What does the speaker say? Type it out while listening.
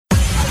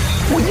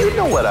Well, you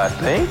know what I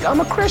think.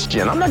 I'm a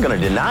Christian. I'm not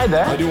going to deny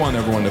that. I do want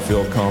everyone to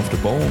feel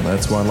comfortable, and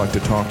that's why I'd like to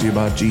talk to you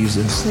about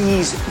Jesus.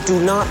 Please do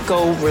not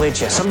go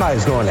religious.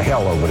 Somebody's going to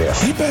hell over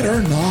this. He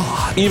better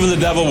not. Even the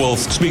devil will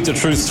speak the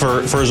truth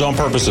for his own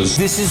purposes.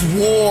 This is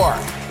war.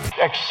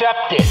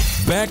 Accept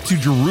it. Back to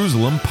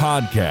Jerusalem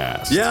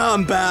podcast. Yeah,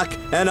 I'm back,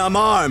 and I'm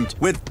armed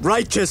with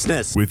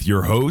righteousness. With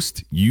your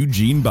host,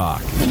 Eugene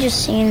Bach. He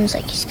just seems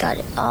like he's got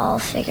it all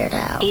figured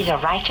out. He's a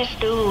righteous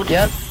dude.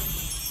 Yep.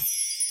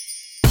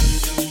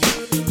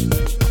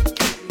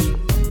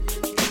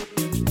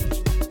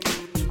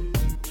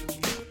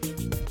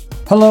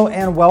 Hello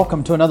and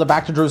welcome to another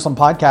Back to Jerusalem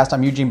podcast.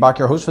 I'm Eugene Bach,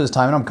 your host for this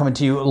time, and I'm coming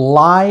to you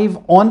live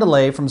on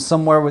delay from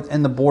somewhere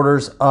within the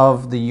borders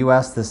of the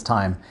U.S. this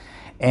time.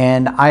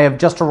 And I have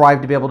just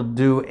arrived to be able to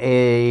do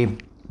a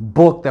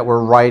book that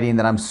we're writing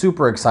that I'm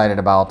super excited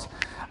about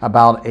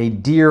a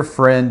dear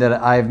friend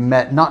that I've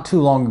met not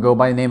too long ago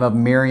by the name of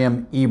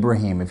Miriam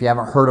Ibrahim. If you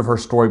haven't heard of her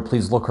story,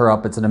 please look her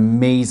up. It's an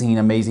amazing,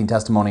 amazing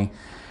testimony.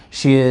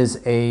 She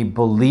is a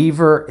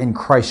believer in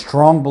Christ,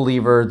 strong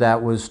believer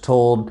that was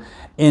told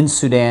in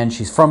Sudan.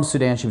 She's from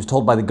Sudan. She was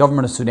told by the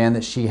government of Sudan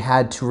that she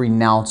had to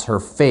renounce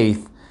her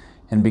faith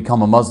and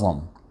become a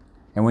Muslim.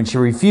 And when she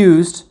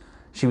refused,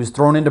 she was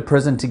thrown into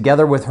prison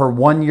together with her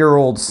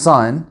 1-year-old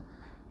son,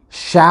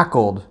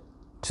 shackled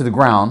to the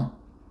ground,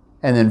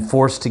 and then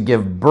forced to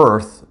give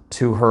birth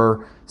to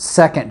her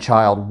second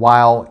child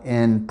while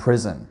in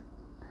prison.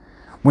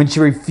 When she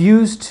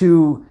refused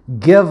to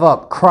give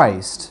up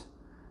Christ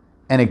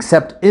and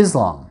accept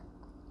Islam,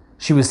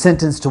 she was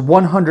sentenced to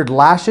 100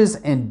 lashes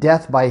and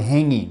death by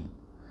hanging.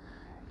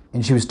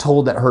 And she was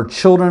told that her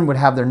children would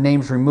have their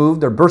names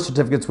removed, their birth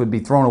certificates would be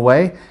thrown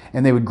away,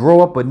 and they would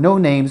grow up with no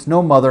names,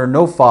 no mother,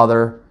 no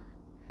father,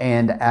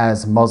 and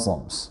as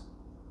Muslims.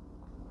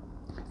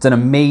 It's an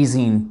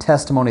amazing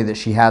testimony that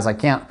she has. I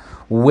can't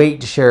wait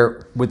to share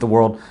it with the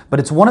world, but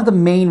it's one of the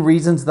main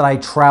reasons that I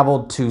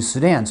traveled to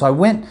Sudan. So I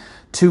went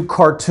to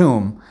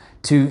Khartoum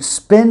to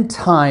spend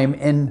time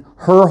in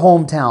her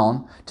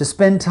hometown, to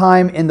spend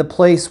time in the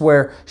place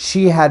where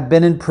she had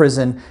been in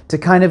prison, to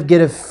kind of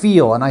get a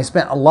feel. And I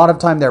spent a lot of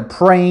time there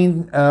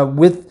praying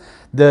with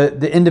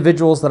the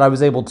individuals that I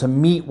was able to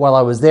meet while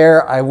I was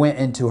there. I went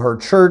into her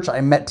church.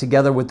 I met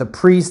together with the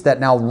priest that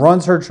now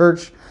runs her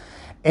church.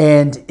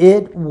 And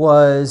it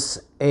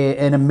was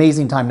an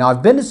amazing time. Now,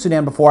 I've been to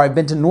Sudan before. I've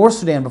been to North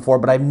Sudan before,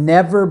 but I've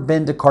never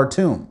been to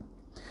Khartoum.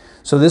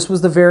 So this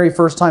was the very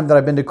first time that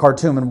I've been to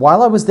Khartoum. And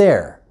while I was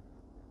there,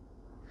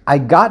 I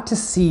got to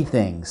see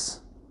things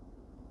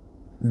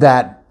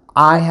that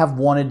I have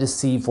wanted to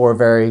see for a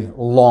very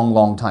long,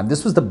 long time.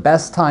 This was the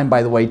best time,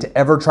 by the way, to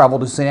ever travel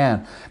to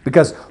Sudan,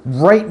 because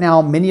right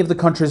now, many of the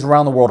countries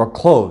around the world are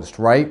closed,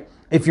 right?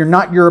 If you're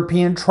not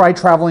European, try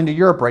traveling to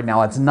Europe right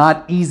now. It's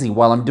not easy.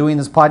 While I'm doing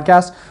this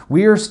podcast,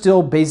 we are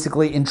still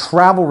basically in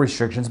travel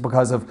restrictions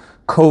because of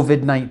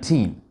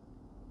COVID-19.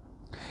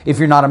 If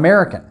you're not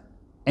American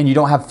and you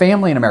don't have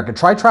family in America,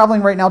 try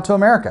traveling right now to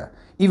America,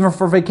 even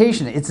for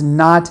vacation. It's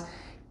not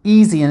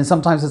easy, and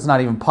sometimes it's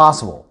not even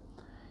possible.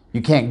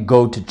 You can't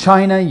go to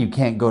China, you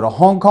can't go to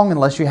Hong Kong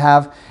unless you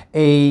have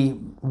a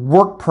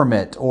work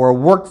permit or a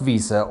work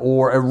visa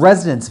or a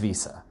residence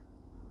visa.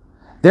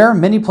 There are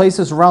many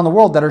places around the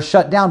world that are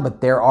shut down, but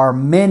there are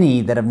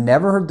many that have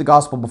never heard the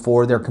gospel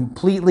before. They're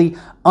completely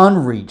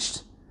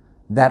unreached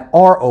that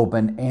are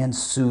open, and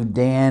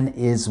Sudan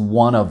is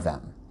one of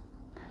them.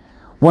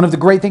 One of the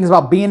great things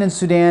about being in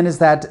Sudan is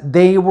that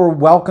they were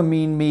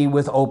welcoming me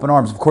with open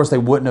arms. Of course, they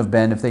wouldn't have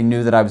been if they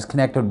knew that I was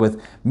connected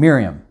with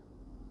Miriam.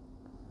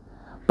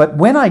 But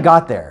when I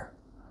got there,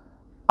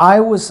 I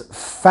was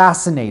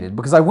fascinated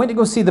because I went to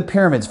go see the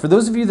pyramids. For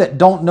those of you that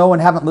don't know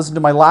and haven't listened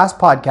to my last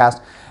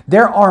podcast,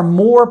 there are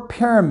more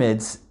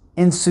pyramids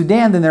in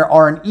Sudan than there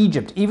are in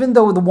Egypt, even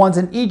though the ones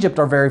in Egypt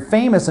are very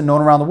famous and known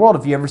around the world.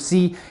 If you ever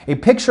see a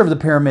picture of the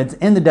pyramids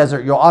in the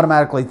desert, you'll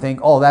automatically think,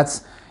 oh,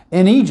 that's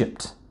in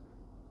Egypt.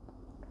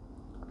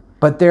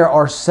 But there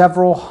are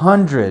several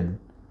hundred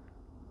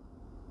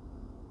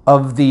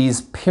of these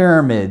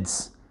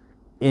pyramids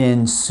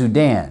in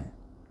Sudan,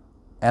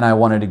 and I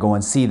wanted to go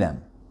and see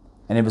them.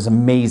 And it was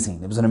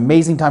amazing. It was an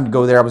amazing time to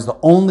go there. I was the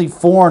only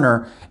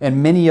foreigner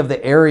in many of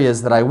the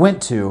areas that I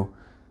went to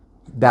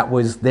that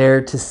was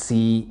there to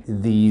see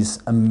these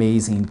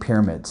amazing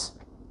pyramids.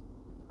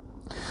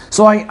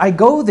 So I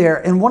go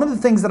there, and one of the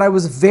things that I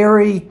was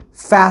very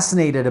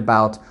fascinated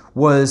about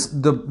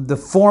was the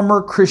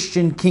former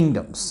Christian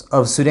kingdoms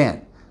of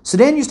Sudan.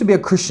 Sudan used to be a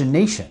Christian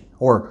nation,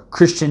 or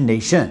Christian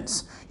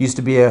nations. Used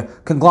to be a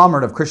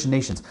conglomerate of Christian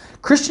nations.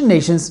 Christian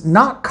nations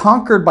not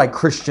conquered by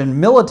Christian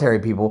military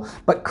people,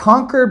 but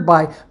conquered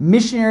by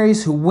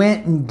missionaries who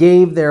went and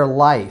gave their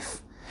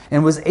life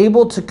and was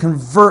able to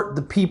convert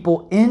the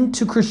people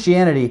into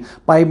Christianity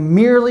by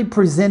merely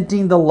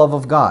presenting the love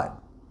of God.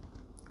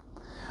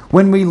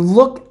 When we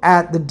look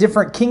at the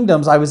different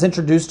kingdoms, I was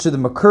introduced to the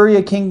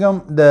Makuria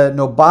kingdom, the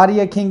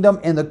Nobadia kingdom,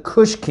 and the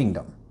Cush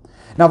kingdom.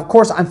 Now, of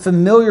course, I'm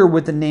familiar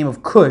with the name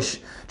of Cush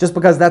just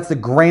because that's the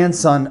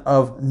grandson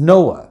of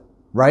Noah.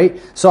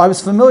 right? So I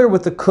was familiar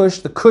with the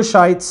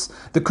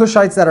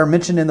Cushites that are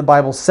mentioned in the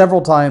Bible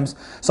several times.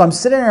 So I'm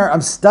sitting there,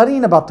 I'm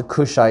studying about the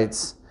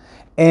Cushites,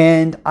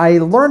 and I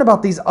learn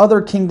about these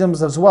other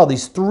kingdoms as well,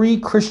 these 3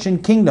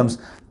 Christian kingdoms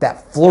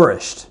that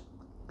flourished.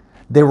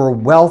 They were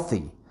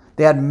wealthy.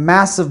 They had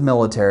massive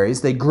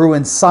militaries. They grew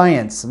in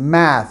science,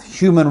 math,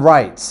 human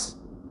rights.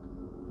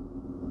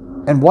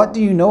 And what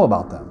do you know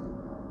about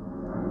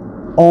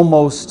them?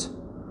 Almost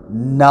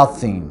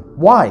nothing.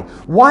 Why?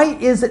 Why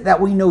is it that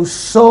we know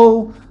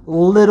so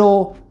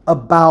little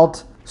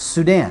about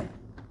Sudan?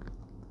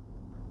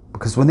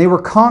 Because when they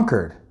were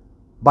conquered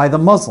by the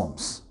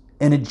Muslims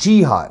in a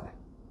jihad,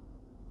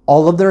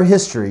 all of their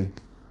history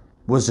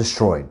was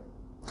destroyed.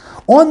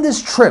 On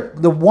this trip,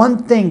 the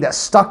one thing that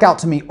stuck out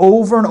to me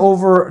over and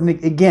over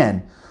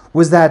again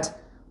was that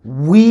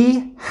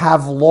we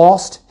have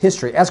lost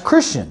history. As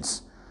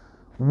Christians,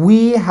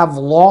 we have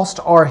lost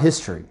our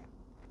history.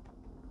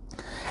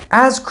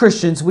 As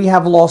Christians, we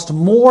have lost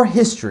more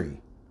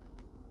history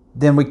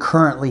than we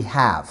currently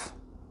have.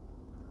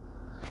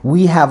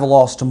 We have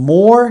lost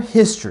more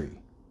history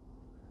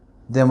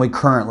than we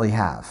currently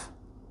have.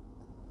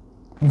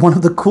 One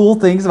of the cool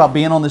things about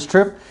being on this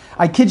trip,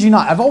 I kid you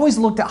not, I've always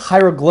looked at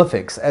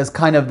hieroglyphics as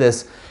kind of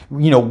this,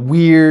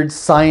 weird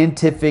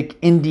scientific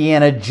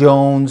Indiana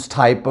Jones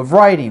type of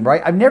writing,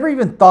 right? I've never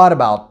even thought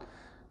about,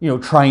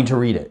 trying to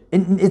read it.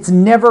 It's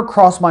never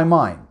crossed my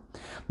mind.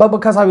 But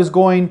because I was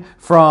going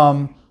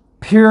from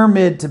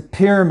pyramid to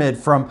pyramid,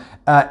 from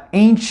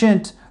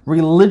ancient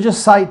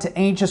religious site to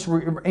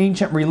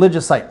ancient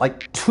religious site.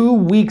 Like 2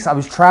 weeks, I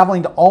was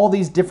traveling to all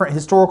these different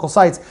historical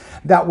sites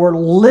that were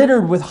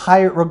littered with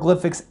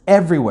hieroglyphics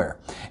everywhere.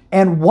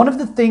 And one of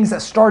the things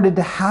that started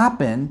to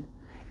happen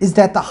is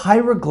that the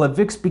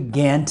hieroglyphics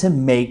began to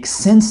make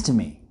sense to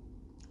me.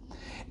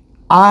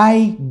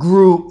 I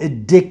grew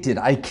addicted.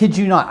 I kid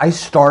you not. I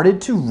started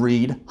to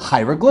read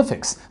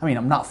hieroglyphics. I mean,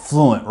 I'm not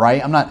fluent,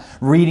 right? I'm not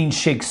reading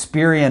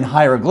Shakespearean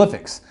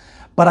hieroglyphics.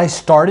 But I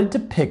started to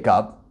pick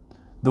up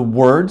the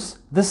words,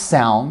 the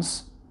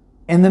sounds,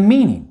 and the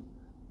meaning.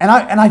 And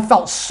I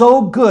felt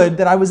so good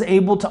that I was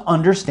able to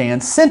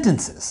understand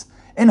sentences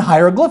in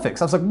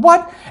hieroglyphics. I was like,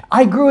 what?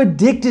 I grew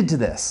addicted to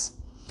this.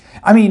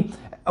 I mean,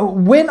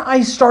 when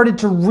I started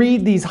to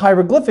read these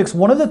hieroglyphics,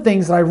 one of the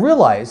things that I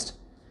realized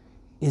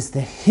is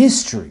the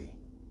history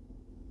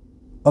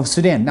of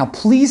Sudan. Now,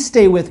 please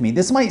stay with me.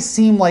 This might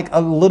seem like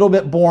a little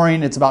bit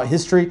boring. It's about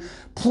history.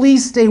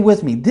 Please stay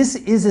with me. This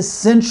is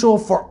essential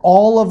for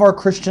all of our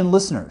Christian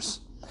listeners.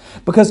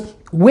 Because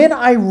when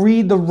I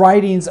read the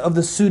writings of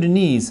the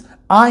Sudanese,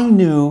 I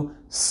knew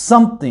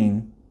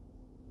something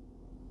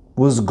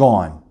was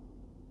gone.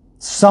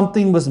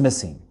 Something was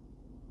missing.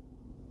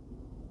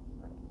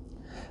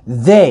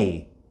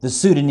 They, the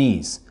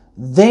Sudanese,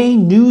 they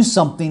knew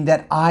something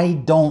that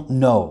I don't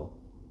know.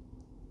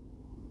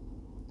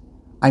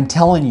 I'm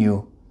telling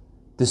you,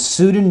 the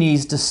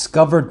Sudanese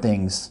discovered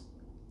things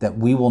that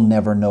we will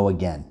never know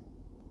again.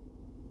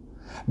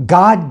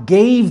 God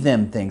gave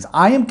them things.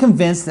 I am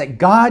convinced that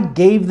God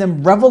gave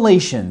them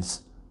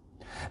revelations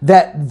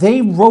that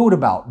they wrote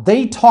about,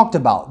 they talked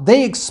about,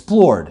 they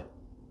explored,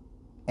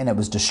 and it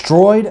was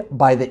destroyed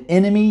by the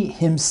enemy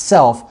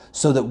himself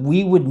so that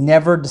we would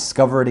never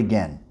discover it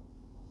again.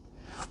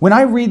 When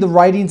I read the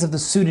writings of the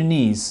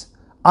Sudanese,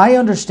 I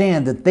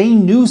understand that they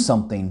knew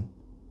something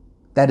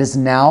that is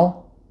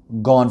now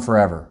gone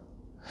forever.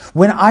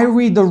 When I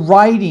read the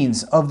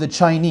writings of the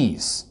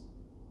Chinese,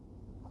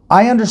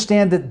 I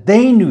understand that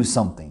they knew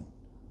something,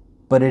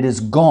 but it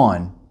is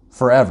gone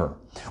forever.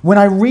 When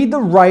I read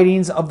the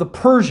writings of the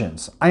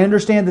Persians, I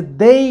understand that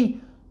they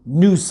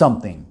knew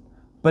something,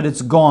 but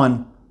it's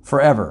gone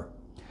forever.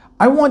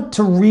 I want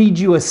to read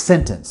you a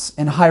sentence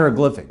in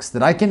hieroglyphics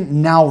that I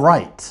can now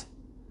write,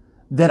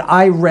 that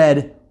I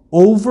read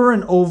over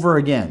and over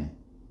again,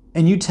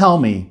 and you tell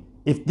me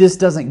if this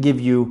doesn't give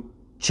you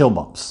chill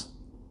bumps.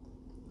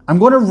 I'm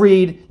going to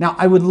read, now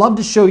I would love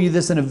to show you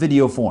this in a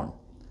video form,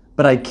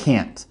 but I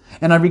can't.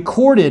 And I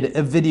recorded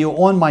a video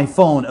on my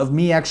phone of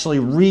me actually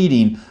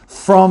reading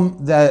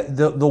from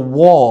the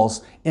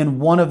walls in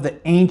one of the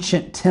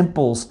ancient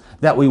temples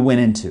that we went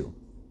into.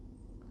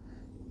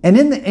 And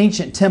in the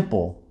ancient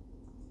temple,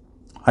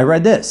 I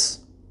read this: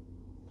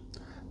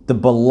 the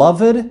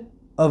beloved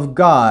of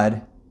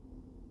God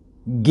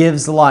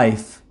gives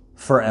life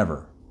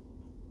forever.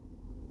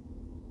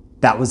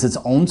 That was its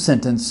own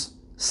sentence,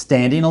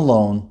 standing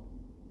alone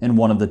in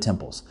one of the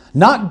temples.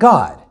 Not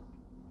God.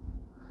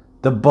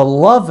 The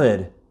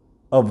beloved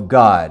of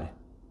God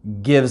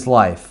gives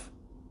life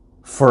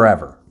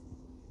forever.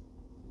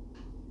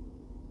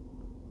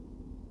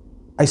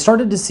 I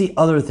started to see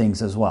other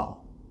things as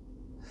well.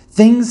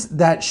 Things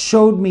that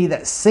showed me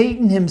that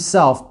Satan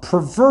himself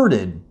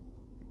perverted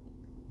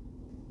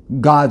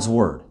God's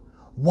word.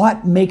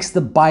 What makes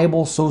the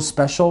Bible so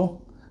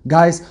special?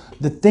 Guys,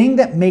 the thing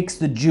that makes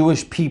the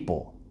Jewish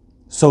people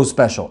so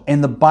special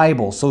and the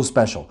Bible so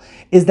special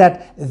is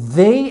that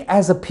they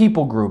as a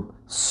people group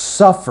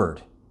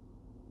suffered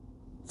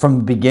From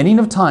the beginning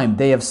of time,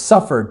 they have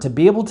suffered to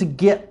be able to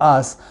get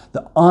us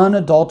the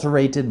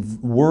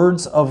unadulterated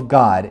words of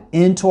God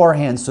into our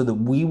hands so that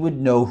we would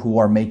know who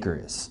our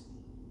Maker is.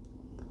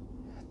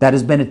 That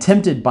has been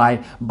attempted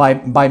by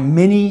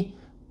many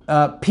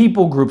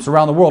people groups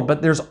around the world,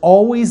 but there's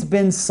always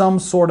been some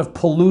sort of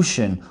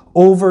pollution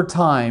over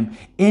time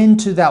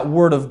into that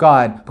Word of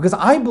God. Because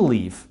I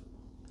believe,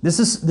 this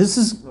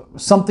is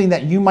something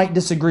that you might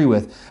disagree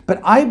with, but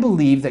I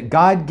believe that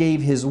God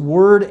gave His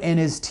Word and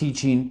His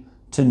teaching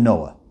to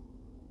Noah.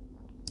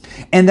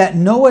 And that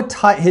Noah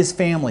taught his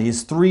family,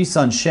 his three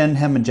sons, Shem,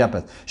 Ham, and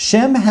Japheth.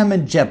 Shem, Ham,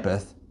 and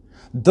Japheth,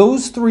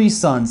 those three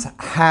sons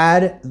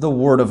had the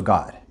Word of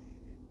God.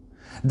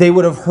 They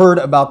would have heard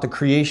about the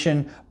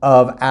creation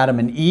of Adam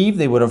and Eve.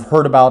 They would have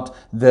heard about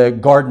the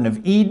Garden of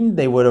Eden.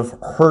 They would have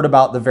heard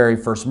about the very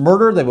first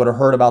murder. They would have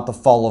heard about the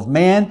fall of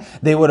man.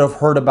 They would have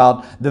heard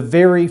about the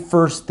very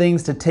first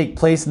things to take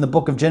place in the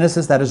book of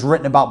Genesis that is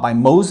written about by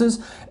Moses.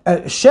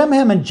 Shem,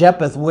 Ham, and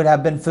Japheth would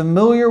have been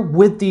familiar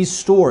with these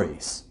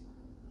stories.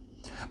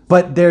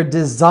 But their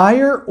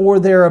desire or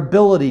their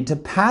ability to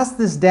pass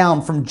this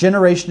down from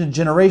generation to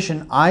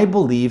generation, I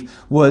believe,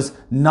 was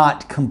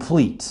not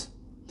complete.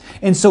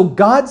 And so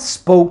God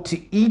spoke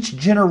to each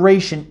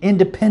generation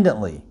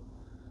independently.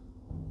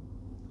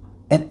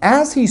 And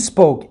as He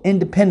spoke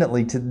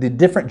independently to the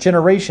different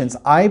generations,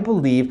 I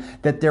believe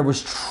that there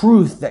was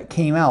truth that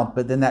came out,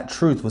 but then that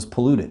truth was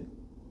polluted.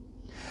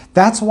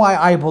 That's why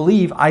I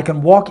believe I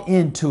can walk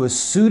into a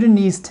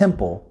Sudanese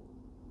temple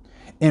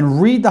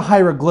and read the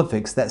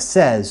hieroglyphics that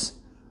says,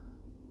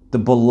 "The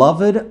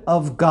beloved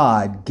of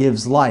God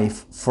gives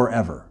life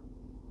forever."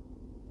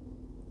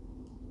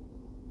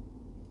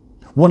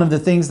 One of the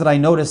things that I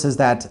notice is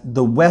that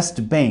the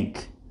west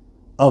bank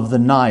of the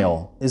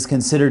Nile is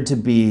considered to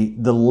be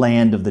the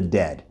land of the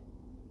dead.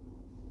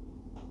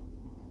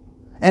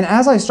 And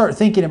as I start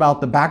thinking about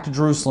the Back to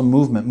Jerusalem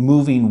movement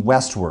moving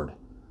westward,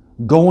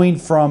 going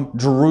from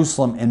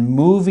Jerusalem and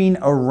moving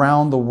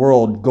around the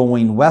world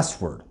going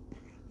westward,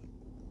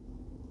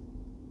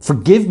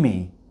 forgive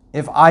me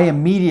if I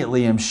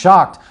immediately am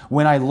shocked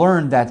when I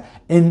learn that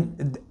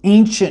in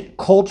ancient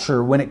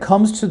culture, when it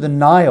comes to the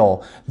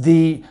Nile,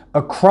 the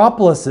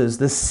acropolises,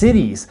 the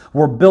cities,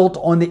 were built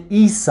on the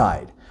east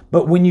side.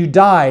 But when you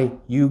die,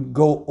 you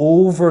go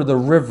over the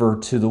river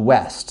to the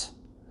west.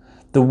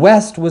 The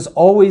west was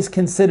always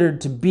considered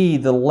to be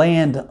the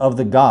land of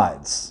the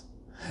gods.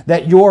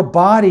 That your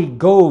body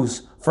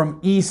goes from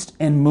east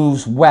and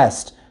moves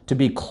west to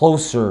be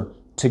closer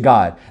to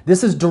God.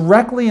 This is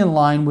directly in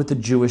line with the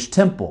Jewish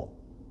temple.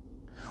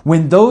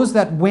 When those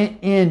that went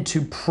in to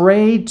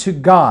pray to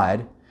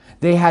God,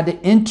 they had to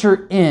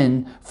enter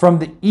in from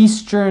the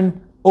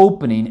eastern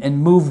opening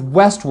and move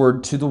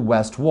westward to the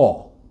west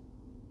wall,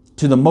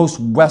 to the most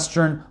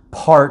western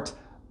part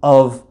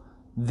of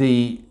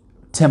the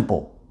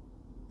temple,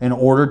 in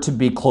order to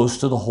be close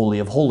to the Holy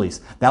of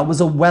Holies. That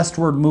was a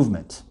westward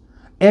movement.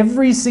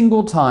 Every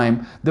single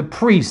time the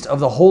priest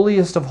of the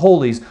holiest of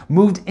holies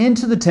moved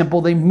into the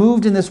temple, they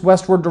moved in this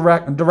westward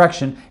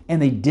direction,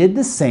 and they did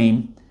the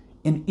same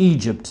in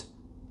Egypt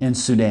and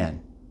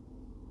Sudan.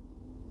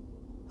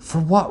 For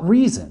what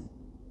reason?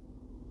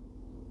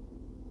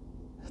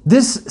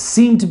 This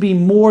seemed to be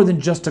more than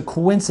just a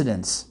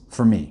coincidence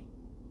for me.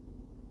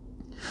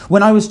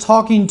 When I was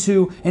talking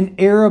to an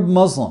Arab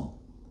Muslim,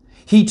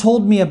 he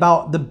told me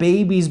about the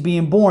babies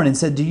being born and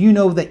said, "Do you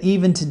know that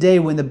even today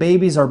when the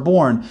babies are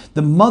born,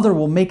 the mother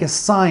will make a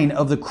sign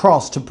of the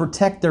cross to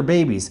protect their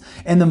babies,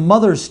 and the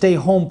mothers stay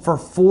home for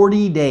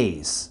 40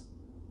 days.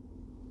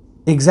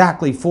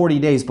 Exactly 40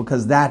 days,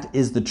 because that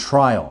is the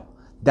trial.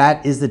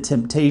 That is the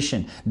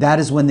temptation. That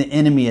is when the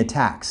enemy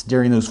attacks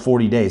during those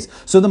 40 days.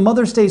 So the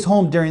mother stays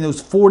home during those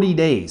 40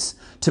 days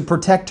to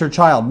protect her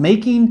child,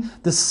 making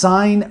the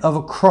sign of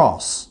a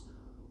cross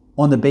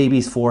on the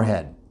baby's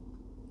forehead.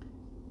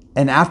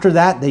 And after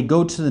that, they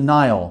go to the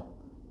Nile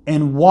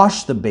and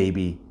wash the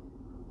baby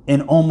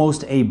in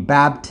almost a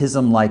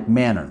baptism-like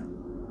manner.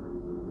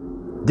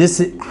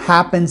 This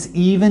happens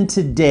even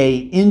today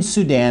in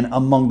Sudan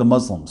among the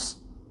Muslims.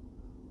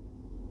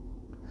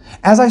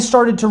 As I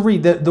started to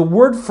read, the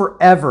word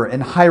forever in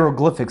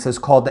hieroglyphics is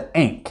called the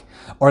Ankh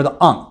or the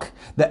Ankh.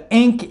 The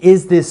Ankh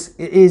is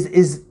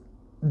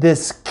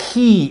this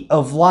key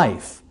of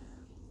life.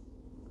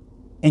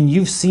 And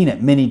you've seen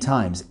it many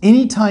times.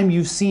 Anytime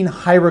you've seen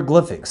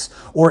hieroglyphics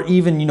or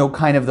even,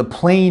 kind of the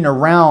playing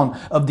around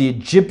of the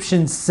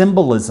Egyptian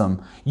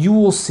symbolism, you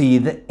will see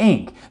the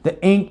Ankh.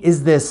 The Ankh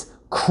is this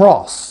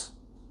cross.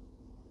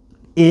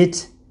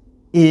 It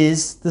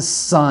is the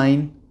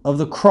sign of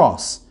the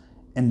cross.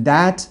 And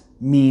that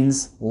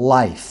means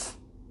life.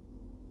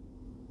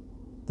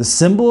 The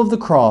symbol of the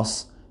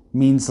cross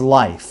means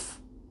life.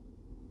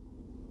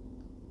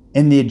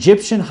 In the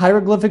Egyptian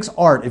hieroglyphics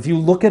art, if you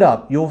look it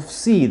up, you'll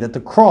see that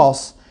the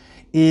cross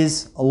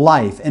is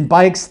life. And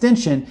by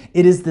extension,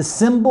 it is the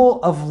symbol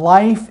of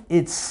life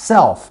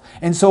itself.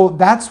 And so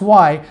that's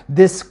why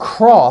this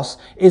cross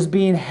is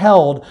being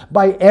held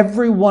by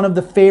every one of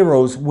the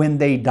pharaohs when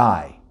they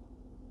die.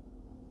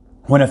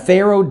 When a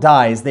pharaoh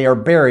dies, they are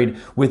buried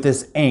with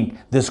this ankh,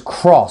 this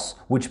cross,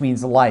 which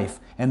means life,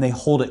 and they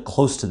hold it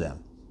close to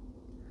them.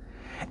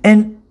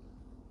 And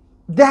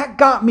that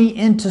got me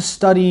into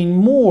studying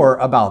more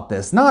about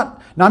this. Now,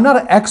 I'm not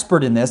an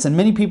expert in this, and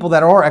many people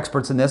that are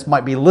experts in this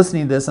might be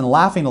listening to this and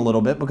laughing a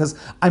little bit because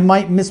I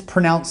might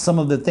mispronounce some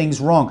of the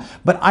things wrong.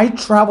 But I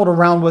traveled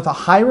around with a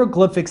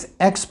hieroglyphics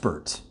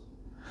expert.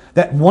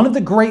 That one of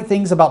the great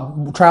things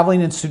about traveling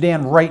in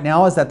Sudan right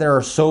now is that there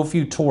are so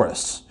few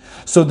tourists.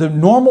 So the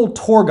normal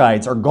tour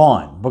guides are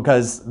gone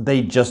because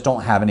they just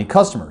don't have any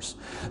customers.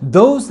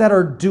 Those that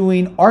are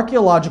doing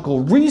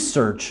archaeological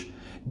research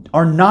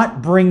are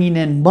not bringing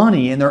in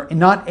money and they're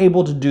not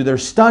able to do their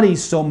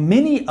studies. So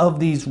many of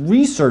these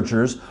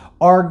researchers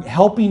are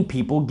helping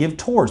people give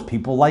tours,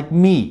 people like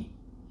me.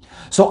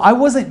 So I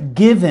wasn't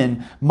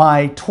given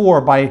my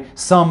tour by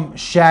some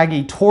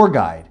shaggy tour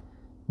guide.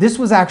 This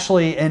was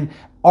actually an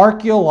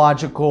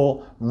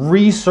archaeological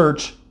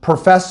research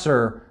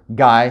professor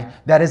guy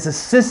that has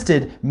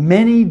assisted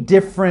many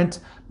different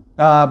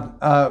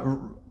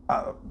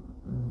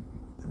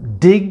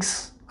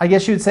digs, I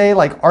guess you'd say,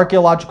 like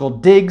archaeological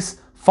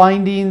digs,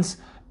 findings,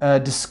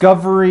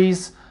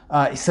 discoveries.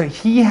 So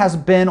he has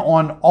been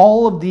on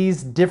all of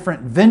these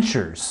different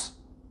ventures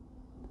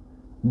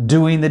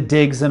doing the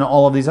digs and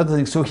all of these other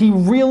things. So he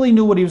really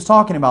knew what he was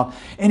talking about.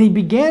 And he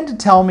began to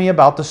tell me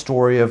about the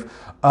story of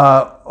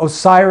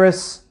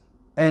Osiris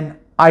and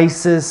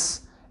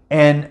Isis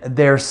and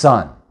their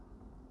son.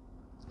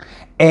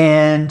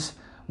 And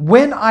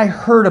when I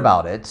heard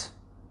about it,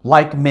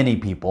 like many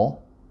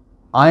people,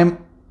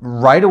 I'm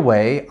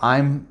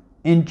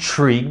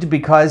intrigued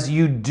because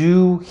you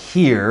do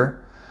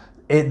hear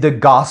the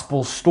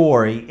gospel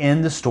story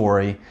in the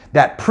story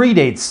that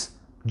predates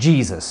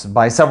Jesus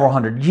by several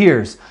hundred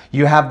years.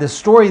 You have this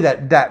story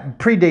that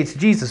predates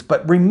Jesus,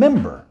 but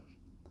remember,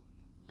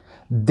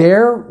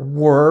 there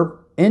were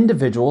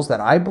individuals that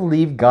I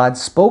believe God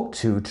spoke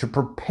to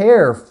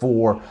prepare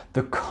for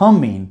the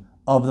coming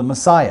of the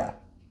Messiah,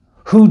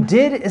 who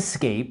did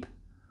escape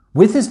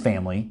with his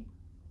family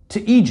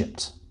to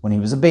Egypt when he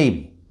was a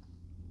baby.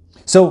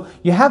 So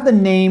you have the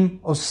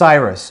name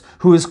Osiris,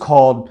 who is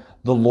called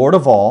the Lord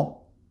of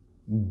all,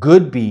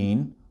 good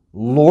being,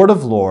 Lord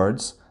of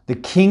lords, the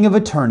King of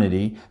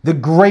eternity, the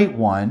Great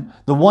One,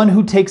 the one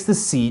who takes the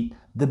seat,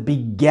 the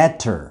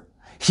begetter.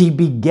 He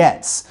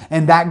begets.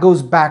 And that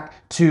goes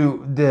back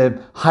to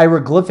the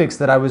hieroglyphics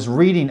that I was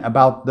reading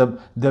about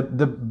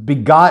the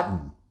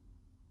begotten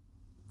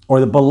or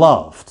the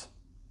beloved.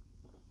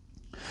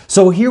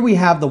 So here we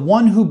have the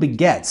one who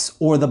begets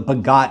or the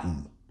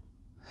begotten,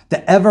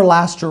 the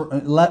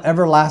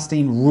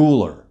everlasting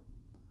ruler,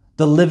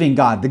 the living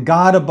God, the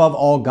God above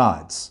all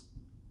gods,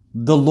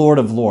 the Lord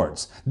of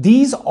lords.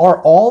 These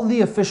are all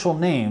the official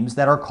names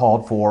that are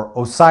called for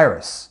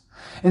Osiris.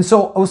 And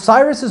so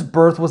Osiris's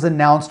birth was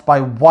announced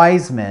by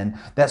wise men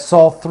that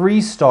saw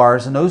 3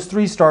 stars, and those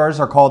 3 stars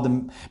are called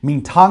the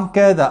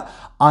Mintanka, the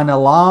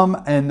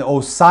Analam, and the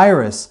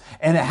Osiris.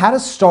 And it had a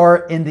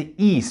star in the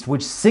east,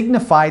 which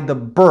signified the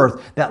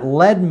birth that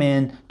led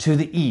men to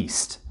the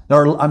east.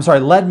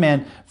 Led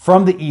men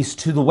from the east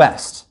to the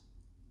west.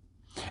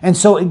 And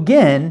so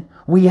again,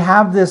 we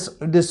have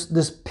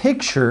this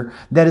picture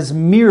that is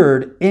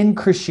mirrored in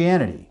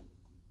Christianity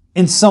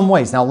in some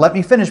ways. Now, let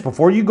me finish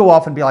before you go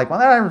off and be like, well,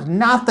 there's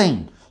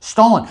nothing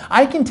stolen.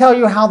 I can tell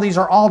you how these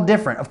are all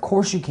different. Of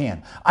course you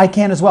can. I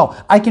can as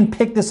well. I can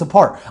pick this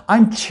apart.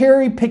 I'm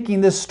cherry picking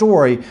this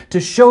story to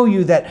show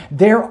you that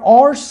there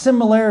are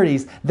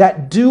similarities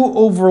that do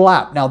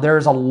overlap. Now,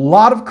 there's a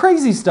lot of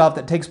crazy stuff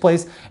that takes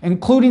place,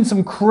 including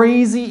some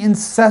crazy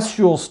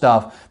incestual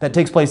stuff that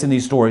takes place in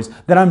these stories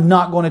that I'm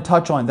not going to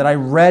touch on, that I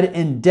read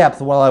in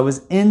depth while I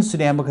was in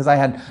Sudan because I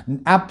had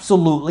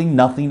absolutely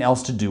nothing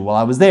else to do while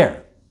I was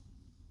there.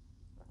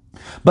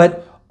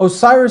 But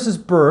Osiris's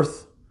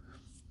birth,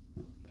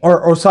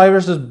 or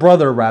Osiris's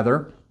brother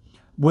rather,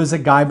 was a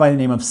guy by the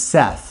name of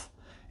Seth.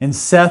 And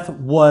Seth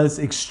was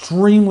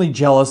extremely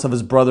jealous of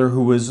his brother,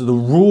 who was the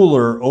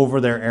ruler over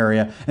their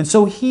area. And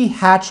so he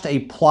hatched a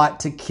plot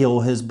to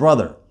kill his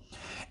brother.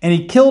 And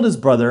he killed his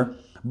brother,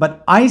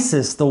 but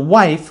Isis, the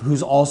wife,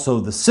 who's also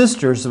the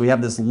sister, so we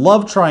have this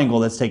love triangle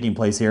that's taking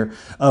place here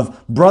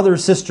of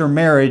brother-sister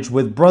marriage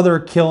with brother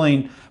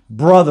killing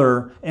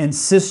brother and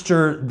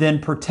sister then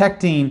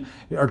protecting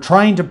or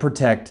trying to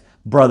protect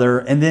brother,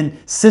 and then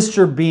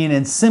sister being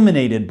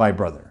inseminated by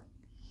brother.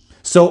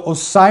 So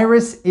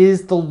Osiris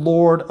is the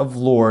Lord of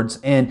lords,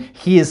 and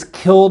he is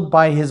killed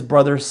by his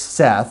brother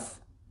Seth,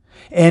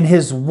 and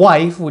his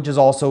wife, which is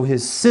also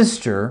his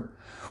sister,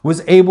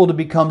 was able to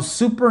become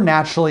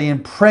supernaturally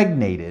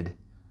impregnated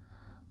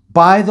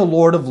by the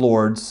Lord of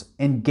lords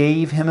and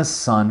gave him a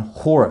son,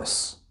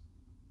 Horus.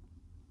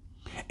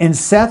 And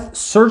Seth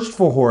searched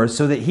for Horus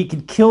so that he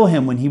could kill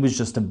him when he was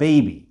just a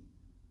baby.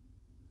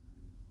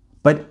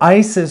 But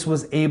Isis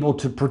was able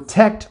to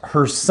protect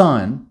her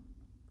son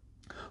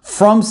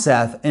from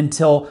Seth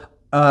until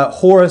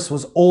Horus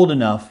was old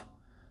enough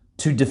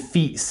to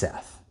defeat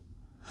Seth.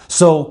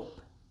 So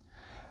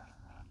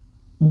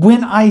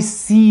when I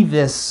see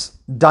this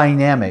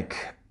dynamic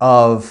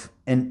of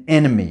an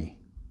enemy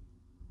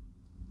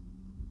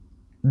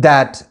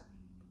that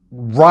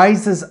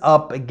rises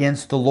up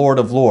against the Lord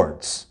of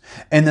Lords.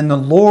 And then the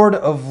Lord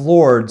of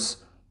Lords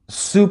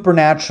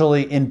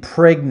supernaturally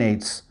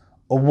impregnates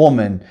a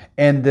woman,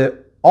 and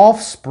the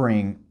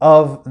offspring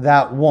of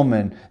that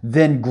woman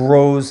then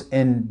grows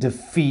and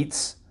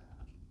defeats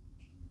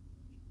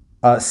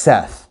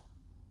Seth.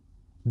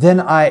 Then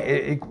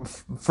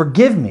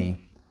forgive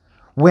me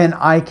when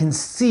I can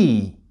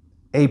see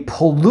a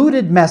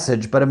polluted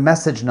message, but a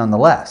message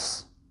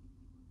nonetheless.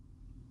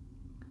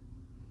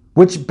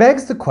 Which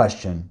begs the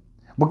question,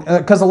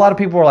 because a lot of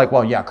people are like,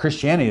 well, yeah,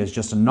 Christianity is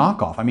just a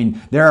knockoff. I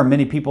mean, there are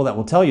many people that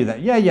will tell you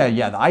that, yeah,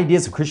 the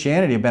ideas of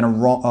Christianity have been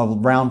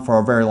around for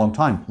a very long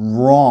time.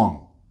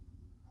 Wrong.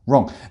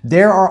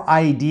 There are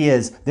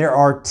ideas, there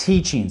are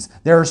teachings,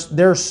 there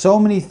are so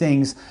many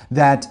things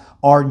that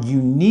are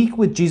unique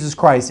with Jesus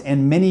Christ,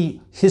 and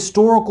many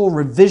historical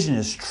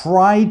revisionists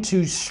try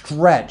to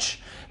stretch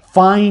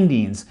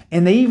findings,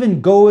 and they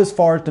even go as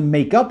far as to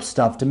make up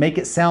stuff to make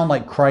it sound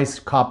like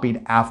Christ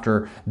copied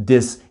after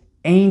this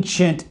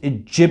ancient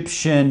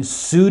Egyptian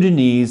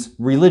Sudanese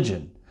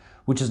religion,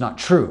 which is not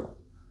true.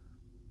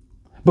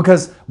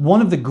 Because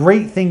one of the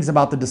great things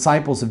about the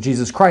disciples of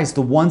Jesus Christ,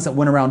 the ones that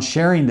went around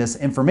sharing this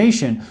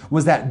information,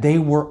 was that they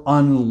were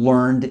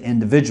unlearned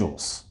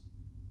individuals.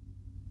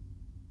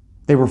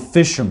 They were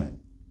fishermen.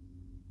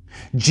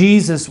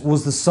 Jesus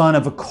was the son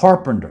of a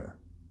carpenter.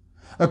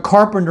 A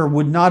carpenter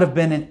would not have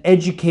been an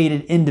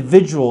educated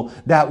individual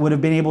that would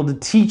have been able to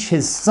teach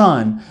his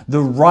son the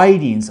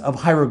writings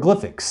of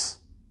hieroglyphics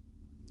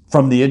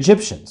from the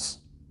Egyptians.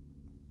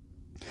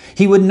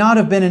 He would not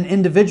have been an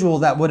individual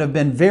that would have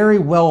been very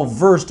well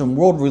versed in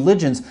world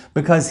religions,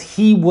 because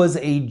he was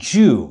a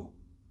Jew.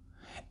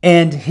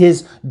 And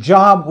his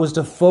job was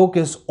to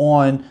focus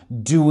on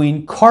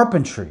doing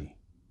carpentry,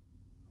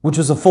 which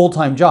was a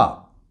full-time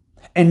job,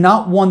 and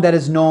not one that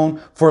is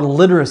known for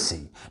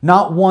literacy,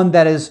 not one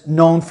that is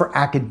known for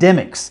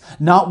academics,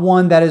 not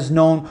one that is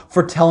known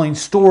for telling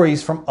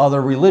stories from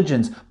other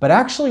religions, but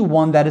actually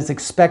one that is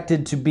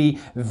expected to be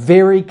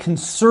very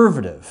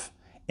conservative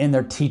in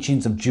their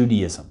teachings of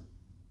Judaism.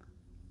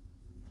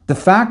 The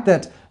fact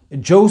that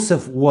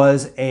Joseph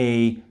was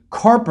a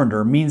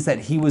carpenter means that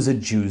he was a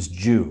Jew's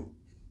Jew.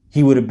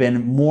 He would have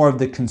been more of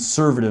the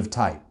conservative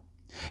type.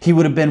 He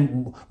would have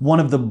been one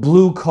of the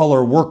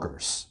blue-collar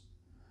workers,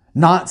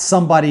 not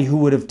somebody who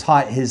would have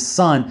taught his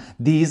son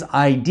these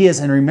ideas.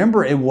 And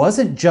remember, it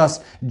wasn't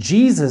just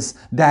Jesus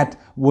that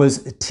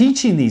was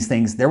teaching these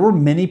things. There were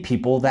many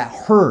people that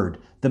heard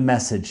the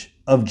message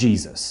of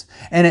Jesus.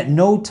 And at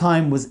no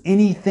time was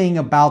anything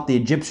about the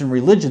Egyptian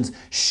religions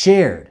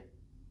shared.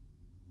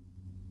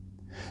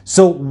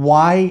 So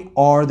why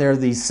are there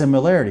these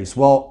similarities?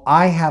 Well,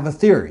 I have a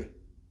theory.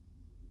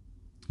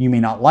 You may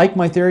not like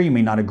my theory, you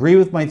may not agree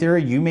with my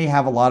theory, you may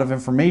have a lot of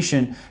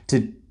information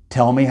to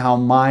tell me how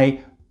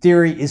my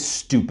theory is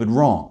stupid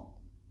wrong.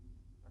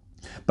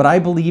 But I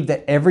believe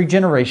that every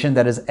generation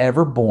that is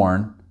ever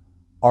born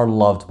are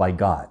loved by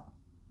God.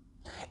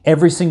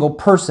 Every single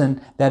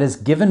person that is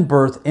given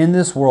birth in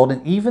this world,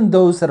 and even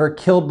those that are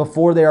killed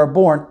before they are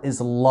born, is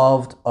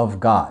loved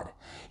of God.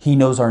 He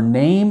knows our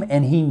name,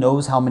 and He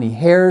knows how many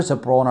hairs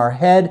that grow on our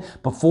head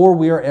before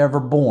we are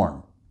ever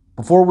born,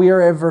 before we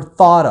are ever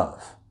thought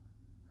of.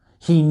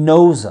 He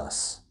knows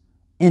us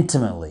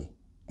intimately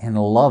and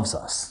loves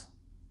us.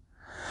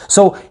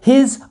 So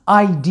His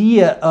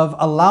idea of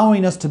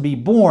allowing us to be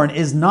born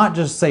is not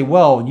just say,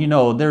 well,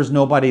 there's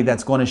nobody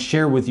that's going to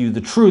share with you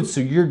the truth,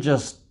 so you're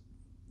just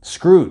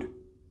screwed.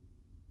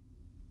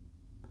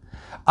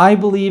 I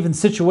believe in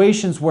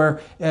situations where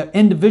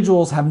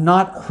individuals have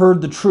not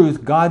heard the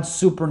truth, God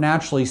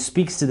supernaturally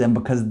speaks to them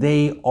because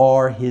they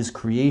are His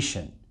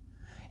creation.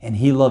 And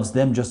He loves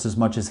them just as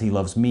much as He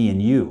loves me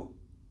and you.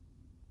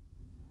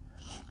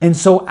 And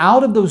so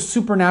out of those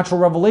supernatural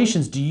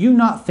revelations, do you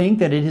not think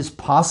that it is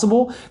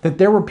possible that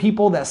there were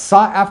people that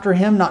sought after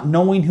Him not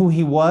knowing who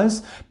He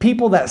was?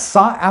 People that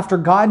sought after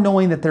God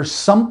knowing that there's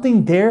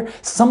something there,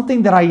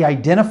 something that I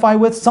identify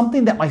with,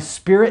 something that my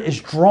spirit is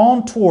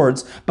drawn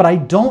towards, but I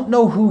don't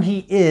know who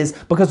He is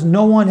because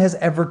no one has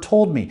ever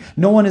told me.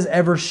 No one has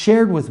ever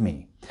shared with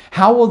me.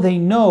 How will they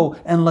know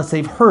unless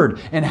they've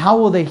heard? And how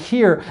will they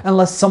hear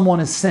unless someone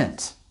is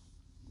sent?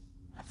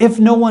 If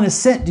no one is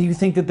sent, do you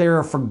think that they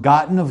are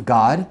forgotten of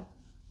God?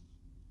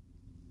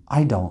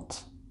 I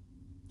don't.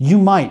 You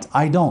might.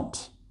 I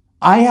don't.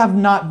 I have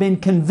not been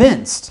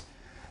convinced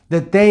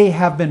that they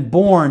have been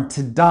born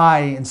to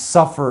die and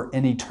suffer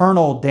an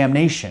eternal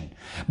damnation,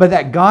 but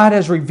that God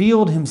has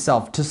revealed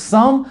Himself. To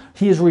some,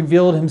 He has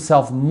revealed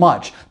Himself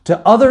much. To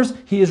others,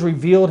 He has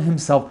revealed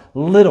Himself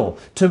little.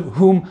 To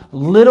whom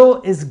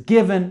little is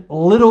given,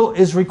 little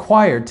is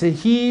required. To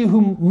he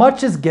whom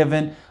much is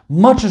given,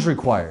 much is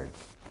required.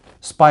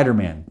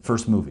 Spider-Man,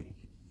 first movie.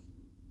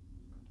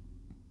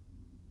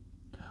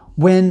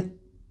 When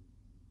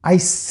I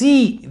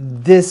see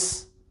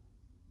this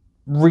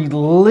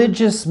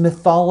religious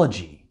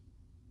mythology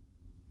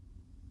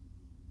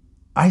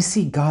I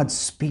see God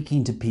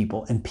speaking to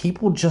people and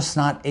people just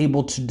not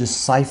able to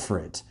decipher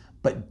it,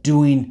 but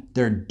doing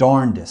their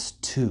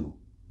darndest to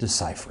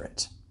decipher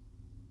it.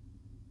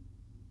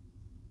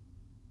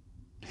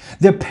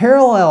 The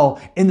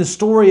parallel in the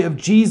story of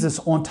Jesus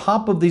on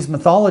top of these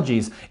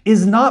mythologies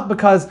is not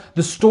because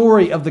the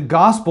story of the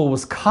gospel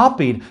was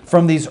copied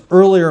from these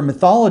earlier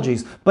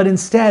mythologies, but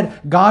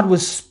instead God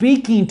was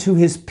speaking to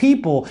his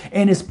people,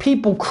 and his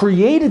people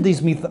created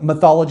these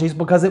mythologies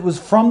because it was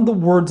from the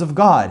words of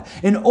God.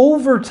 And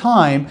over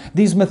time,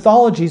 these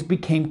mythologies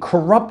became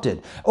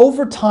corrupted.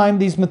 Over time,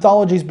 these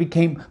mythologies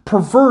became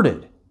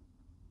perverted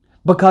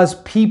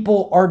because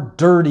people are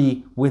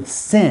dirty with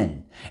sin.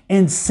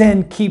 And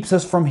sin keeps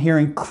us from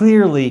hearing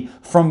clearly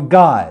from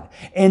God.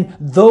 And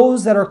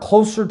those that are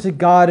closer to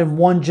God in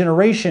one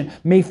generation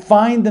may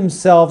find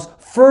themselves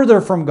further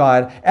from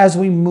God as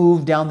we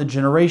move down the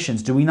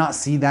generations. Do we not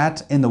see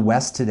that in the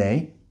West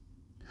today?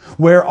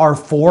 Where our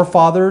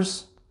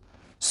forefathers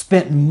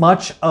spent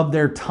much of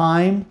their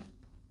time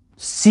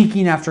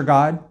seeking after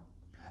God,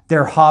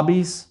 their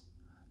hobbies,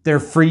 their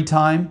free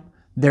time,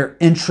 their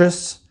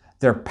interests,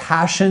 their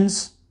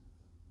passions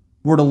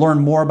were to learn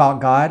more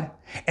about God.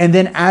 And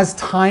then as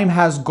time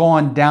has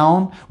gone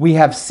down, we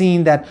have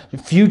seen that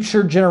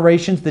future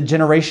generations, the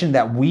generation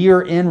that we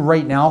are in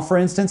right now, for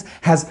instance,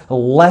 has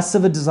less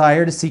of a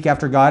desire to seek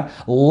after God,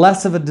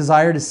 less of a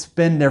desire to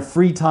spend their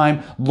free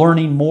time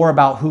learning more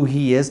about who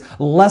He is,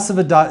 less of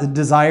a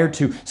desire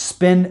to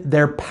spend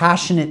their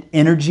passionate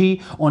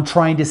energy on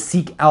trying to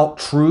seek out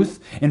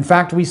truth. In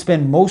fact, we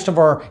spend most of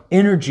our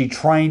energy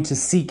trying to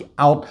seek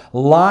out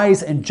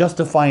lies and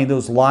justifying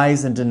those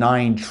lies and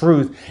denying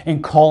truth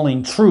and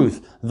calling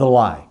truth the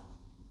lie.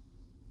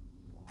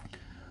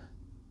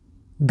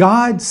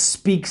 God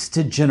speaks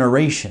to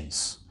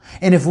generations.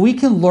 And if we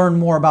can learn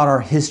more about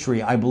our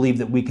history, I believe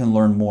that we can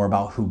learn more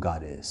about who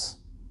God is.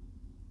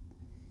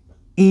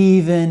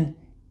 Even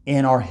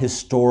in our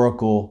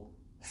historical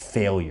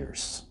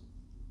failures.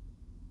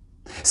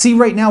 See,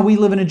 right now we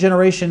live in a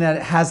generation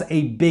that has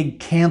a big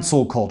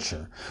cancel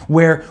culture,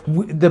 where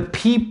the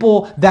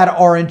people that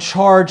are in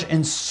charge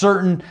in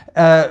certain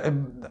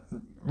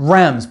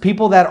realms,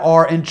 people that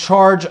are in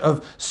charge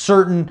of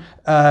certain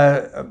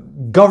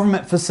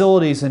government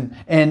facilities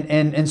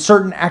and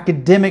certain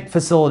academic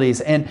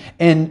facilities and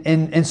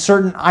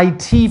certain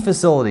IT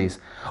facilities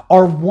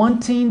are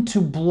wanting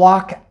to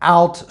block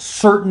out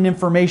certain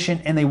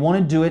information, and they want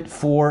to do it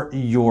for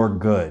your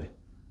good.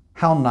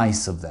 How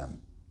nice of them.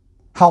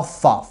 How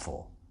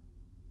thoughtful.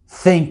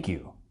 Thank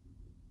you.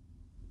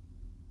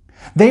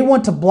 They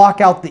want to block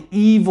out the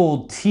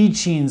evil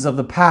teachings of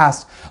the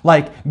past,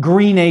 like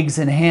Green Eggs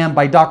and Ham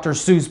by Dr.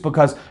 Seuss,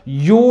 because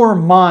your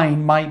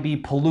mind might be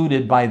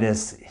polluted by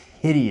this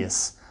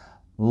hideous,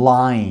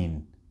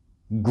 lying,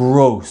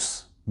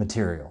 gross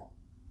material.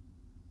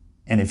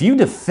 And if you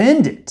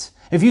defend it,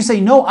 if you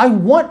say, no, I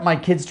want my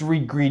kids to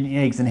read Green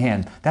Eggs and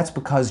Ham, that's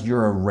because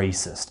you're a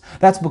racist.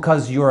 That's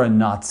because you're a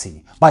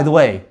Nazi. By the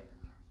way,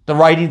 the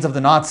writings of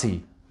the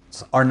Nazis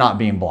are not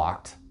being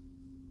blocked,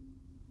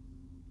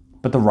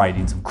 but the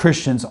writings of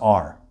Christians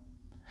are.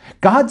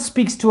 God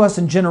speaks to us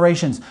in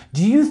generations.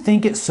 Do you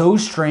think it's so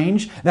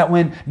strange that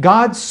when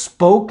God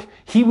spoke,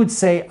 He would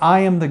say,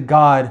 I am the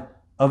God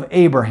of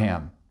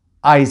Abraham,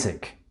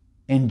 Isaac,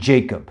 and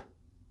Jacob?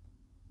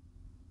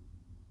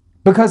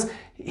 Because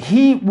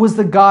He was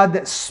the God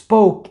that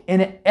spoke,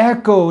 and it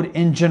echoed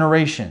in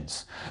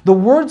generations. The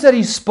words that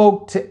He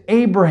spoke to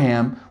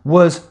Abraham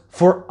was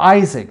for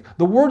Isaac.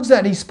 The words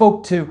that He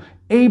spoke to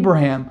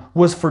Abraham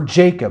was for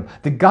Jacob.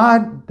 The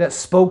God that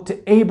spoke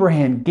to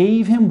Abraham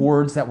gave him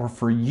words that were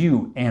for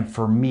you and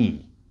for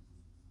me.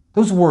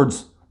 Those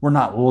words were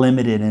not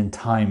limited in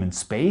time and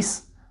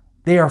space.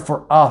 They are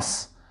for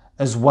us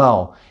as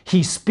well.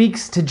 He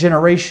speaks to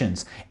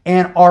generations,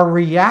 and our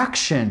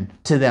reaction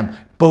to them,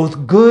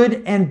 both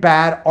good and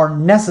bad, are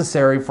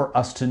necessary for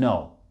us to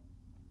know.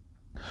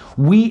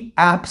 We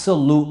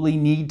absolutely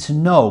need to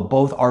know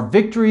both our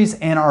victories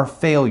and our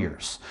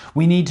failures.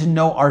 We need to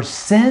know our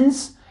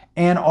sins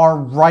and our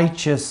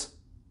righteous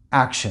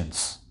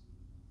actions.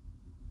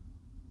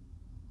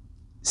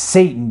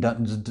 Satan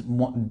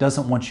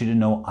doesn't want you to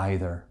know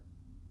either.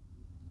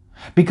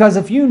 Because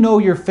if you know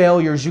your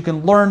failures, you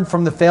can learn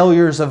from the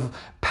failures of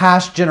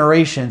past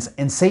generations,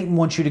 and Satan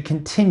wants you to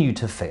continue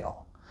to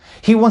fail.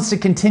 He wants to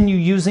continue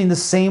using the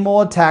same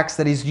old attacks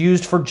that he's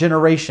used for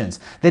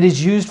generations, that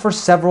he's used for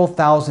several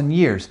thousand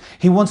years.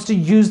 He wants to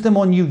use them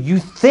on you. You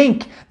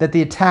think that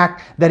the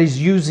attack that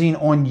he's using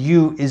on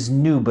you is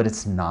new, but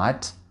it's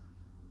not.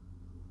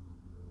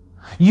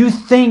 You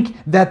think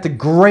that the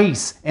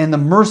grace and the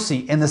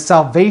mercy and the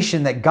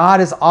salvation that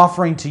God is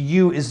offering to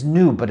you is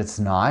new, but it's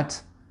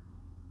not.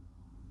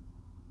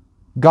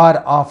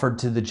 God offered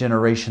to the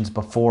generations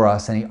before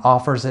us, and He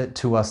offers it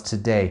to us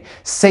today.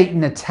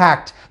 Satan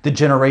attacked the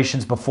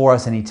generations before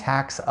us, and he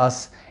attacks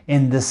us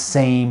in the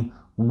same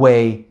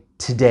way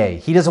today.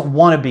 He doesn't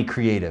want to be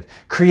creative.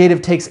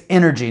 Creative takes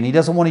energy, and he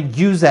doesn't want to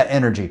use that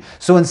energy.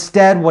 So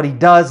instead, what he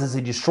does is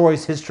he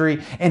destroys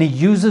history, and he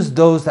uses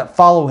those that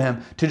follow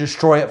him to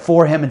destroy it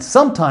for him. And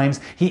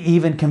sometimes he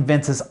even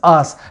convinces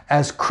us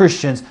as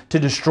Christians to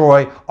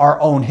destroy our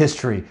own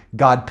history.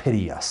 God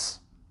pity us.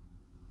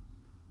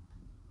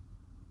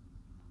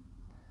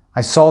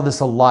 I saw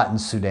this a lot in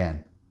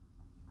Sudan.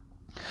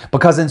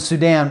 Because in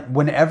Sudan,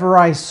 whenever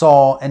I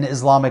saw an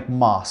Islamic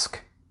mosque,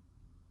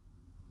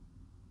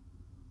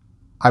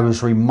 I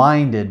was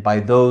reminded by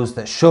those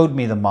that showed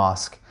me the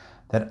mosque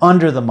that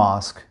under the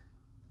mosque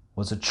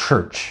was a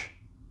church.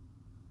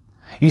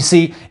 You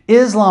see,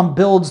 Islam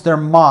builds their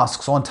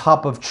mosques on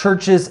top of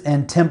churches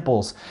and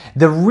temples.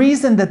 The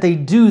reason that they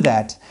do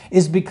that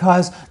is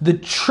because the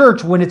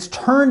church, when it's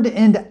turned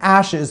into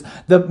ashes,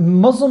 the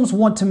Muslims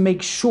want to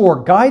make sure,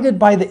 guided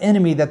by the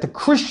enemy, that the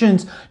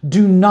Christians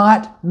do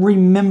not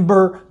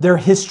remember their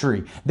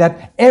history,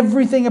 that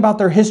everything about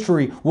their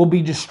history will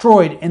be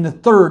destroyed, and the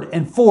third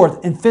and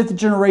fourth and fifth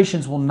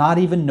generations will not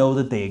even know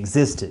that they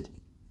existed.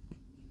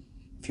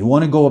 If you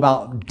want to go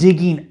about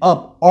digging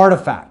up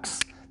artifacts,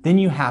 then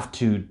you have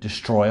to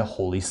destroy a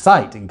holy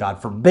site, and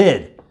God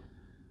forbid.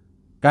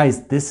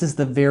 Guys, this is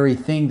the very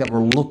thing that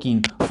we're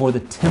looking for the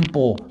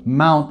Temple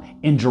Mount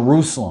in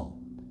Jerusalem.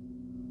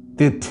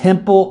 The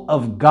temple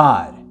of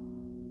God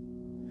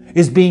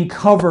is being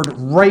covered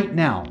right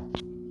now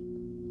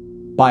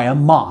by a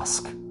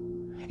mosque.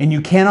 And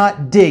you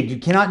cannot dig, you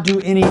cannot do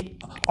any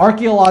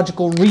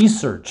archaeological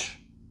research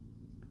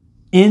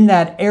in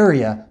that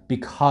area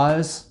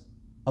because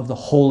of the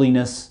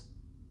holiness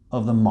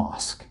of the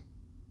mosque.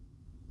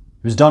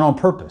 It was done on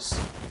purpose.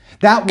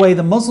 That way,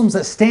 the Muslims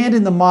that stand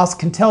in the mosque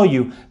can tell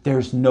you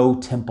there's no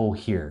temple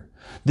here.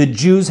 The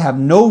Jews have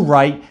no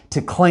right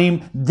to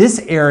claim this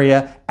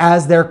area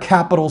as their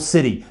capital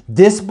city.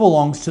 This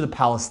belongs to the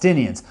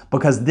Palestinians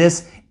because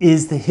this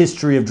is the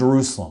history of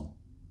Jerusalem.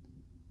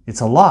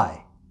 It's a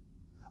lie.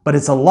 But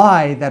it's a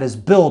lie that is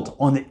built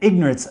on the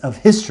ignorance of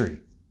history.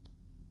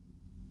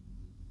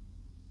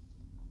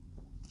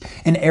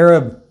 An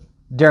Arab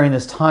during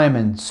this time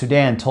in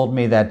Sudan told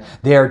me that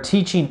they are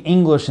teaching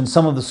English in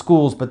some of the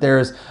schools, but there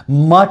is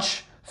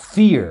much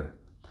fear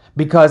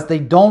because they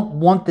don't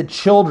want the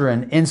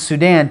children in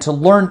Sudan to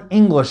learn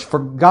English, for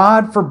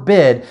God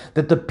forbid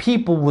that the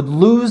people would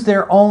lose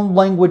their own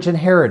language and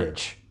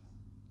heritage.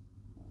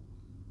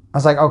 I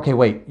was like, okay,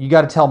 wait, you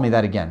got to tell me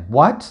that again.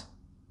 What?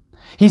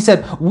 He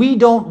said, we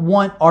don't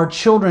want our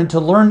children to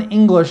learn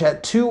English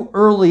at too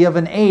early of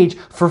an age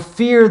for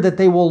fear that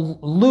they will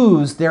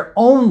lose their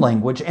own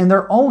language and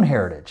their own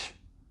heritage.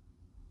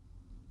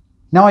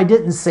 Now, I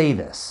didn't say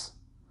this,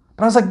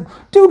 but I was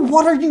like, dude,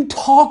 what are you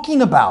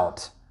talking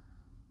about?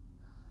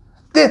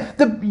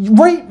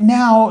 Right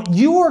now,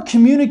 you are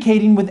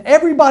communicating with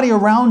everybody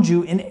around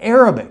you in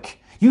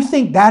Arabic. You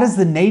think that is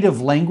the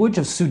native language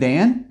of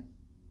Sudan?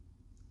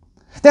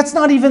 That's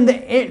not even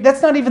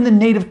the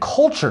native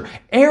culture.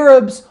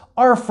 Arabs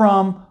are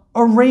from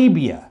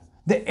Arabia,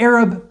 the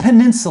Arab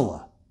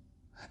Peninsula.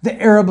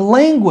 The Arab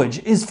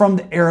language is from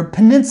the Arab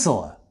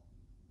Peninsula.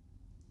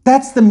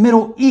 That's the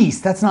Middle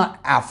East. That's not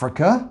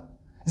Africa.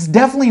 It's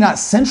definitely not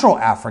Central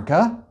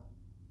Africa.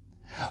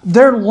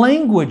 Their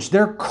language,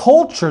 their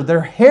culture,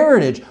 their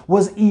heritage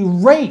was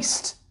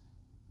erased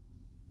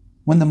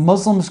when the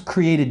Muslims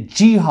created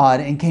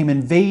jihad and came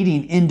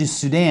invading into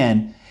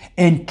Sudan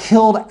and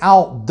killed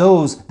out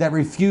those that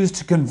refused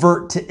to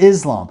convert to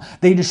Islam.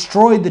 They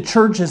destroyed the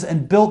churches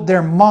and built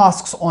their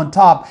mosques on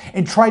top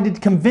and tried to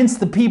convince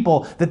the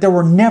people that there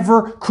were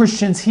never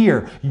Christians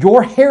here.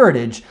 Your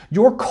heritage,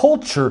 your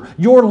culture,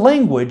 your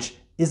language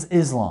is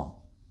Islam.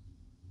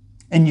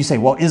 And you say,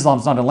 well,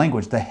 Islam's not a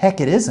language. The heck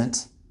it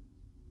isn't.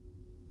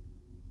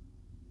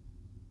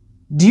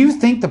 Do you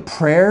think the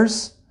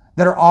prayers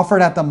that are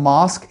offered at the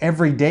mosque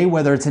every day,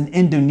 whether it's in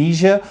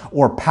Indonesia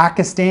or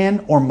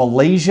Pakistan or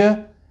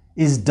Malaysia,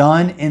 is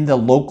done in the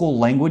local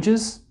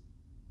languages?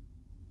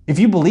 If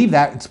you believe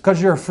that, it's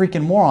because you're a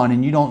freaking moron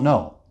and you don't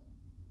know.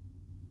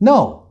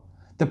 No.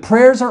 The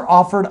prayers are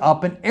offered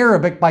up in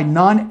Arabic by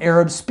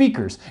non-Arab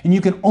speakers, and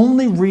you can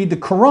only read the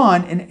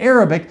Quran in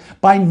Arabic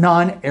by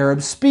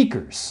non-Arab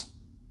speakers.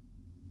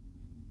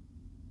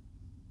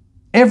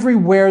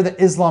 Everywhere that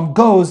Islam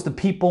goes, the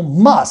people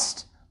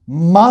must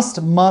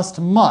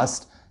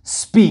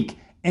speak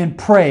and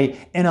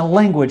pray in a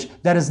language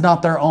that is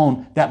not their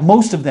own, that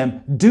most of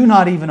them do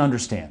not even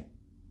understand.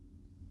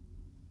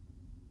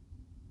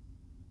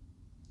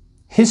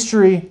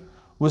 History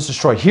was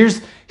destroyed.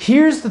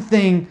 Here's the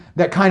thing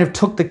that kind of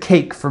took the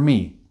cake for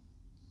me.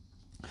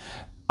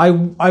 I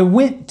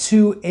went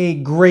to a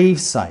grave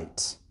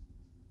site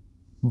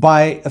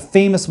by a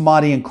famous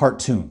Mahdi in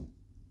Khartoum.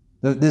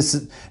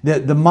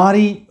 The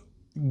Mahdi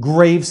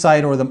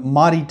gravesite or the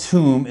Mahdi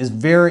tomb is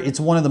it's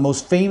one of the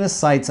most famous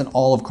sites in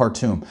all of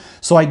Khartoum.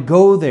 So I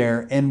go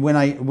there, and when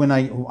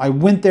I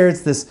went there,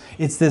 it's this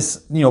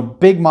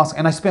big mosque,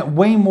 and I spent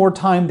way more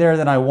time there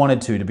than I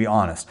wanted to be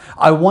honest.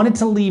 I wanted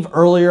to leave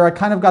earlier. I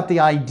kind of got the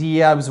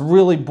idea. I was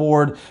really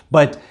bored,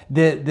 but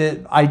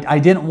I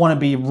didn't want to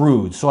be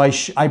rude, so I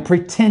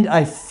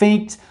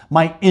faked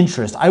my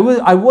interest. I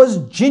was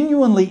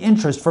genuinely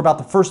interested for about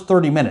the first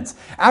 30 minutes.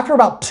 After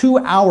about 2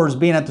 hours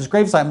being at this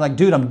gravesite, I'm like,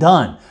 dude, I'm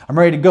done. I'm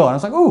ready to go. And I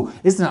was like, ooh,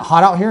 isn't it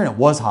hot out here? And it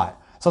was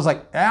hot. So I was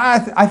like,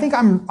 I think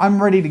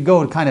I'm ready to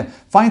go to kind of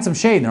find some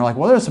shade. And they're like,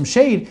 well, there's some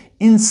shade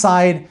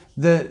inside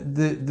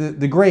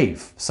the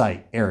grave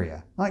site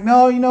area. I'm like,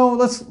 no,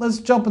 let's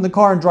jump in the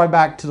car and drive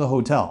back to the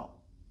hotel.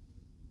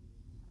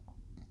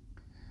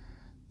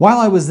 While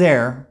I was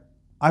there,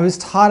 I was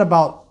taught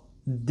about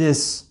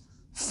this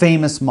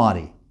famous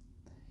Mahdi.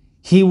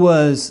 He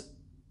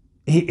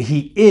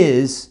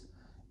is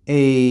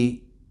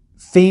a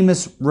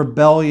famous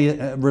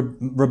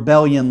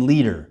rebellion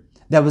leader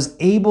that was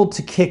able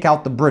to kick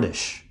out the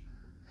British.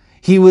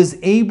 He was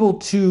able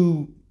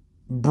to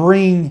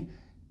bring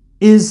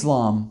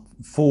Islam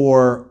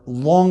for a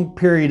long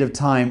period of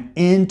time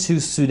into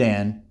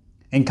Sudan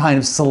and kind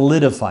of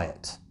solidify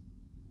it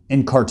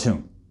in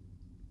Khartoum.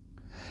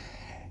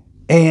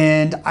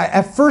 And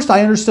at first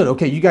I understood,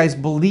 okay, you guys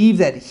believe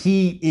that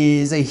he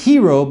is a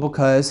hero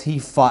because he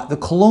fought the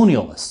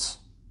colonialists.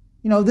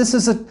 This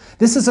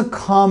is a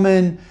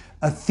common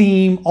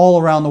theme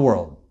all around the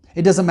world.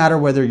 It doesn't matter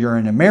whether you're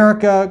in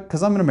America,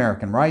 because I'm an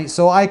American, right?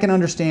 So I can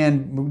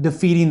understand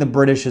defeating the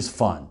British is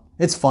fun.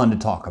 It's fun to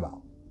talk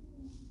about.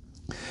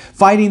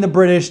 Fighting the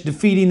British,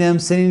 defeating them,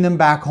 sending them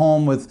back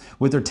home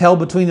with their tail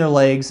between their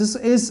legs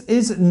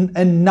is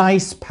a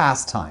nice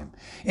pastime.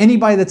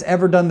 Anybody that's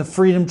ever done the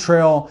Freedom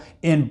Trail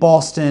in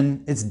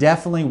Boston, it's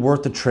definitely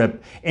worth the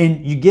trip.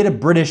 And you get a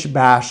British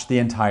bash the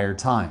entire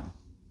time.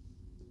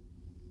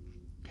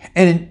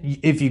 And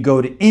if you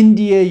go to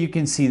India, you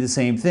can see the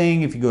same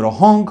thing. If you go to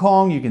Hong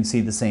Kong, you can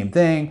see the same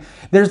thing.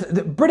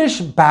 The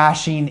British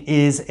bashing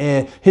is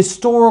a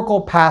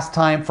historical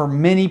pastime for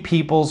many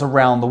peoples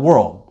around the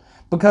world.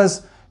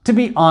 Because, to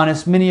be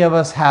honest, many of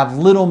us have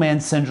little man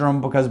syndrome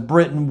because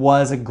Britain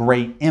was a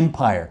great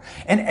empire.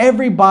 And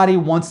everybody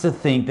wants to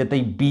think that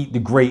they beat the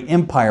great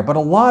empire, but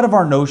a lot of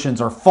our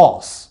notions are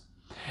false.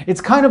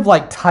 It's kind of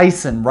like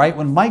Tyson, right?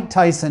 When Mike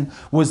Tyson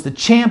was the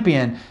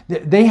champion,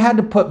 they had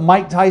to put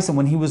Mike Tyson,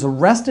 when he was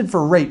arrested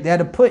for rape, they had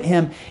to put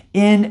him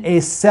in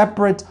a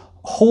separate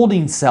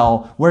holding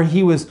cell where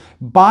he was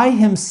by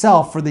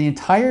himself for the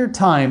entire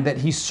time that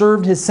he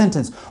served his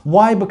sentence.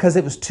 Why? Because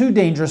it was too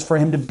dangerous for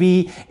him to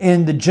be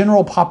in the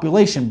general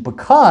population,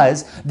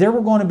 because there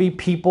were going to be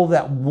people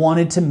that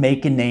wanted to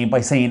make a name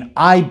by saying,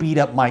 I beat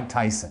up Mike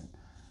Tyson,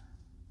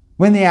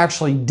 when they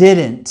actually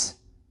didn't.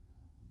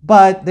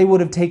 But they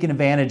would have taken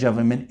advantage of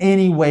him in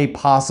any way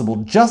possible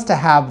just to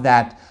have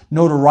that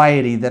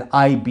notoriety that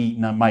I beat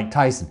Mike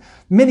Tyson.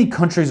 Many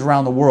countries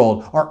around the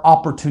world are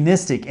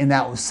opportunistic in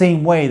that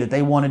same way that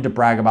they wanted to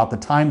brag about the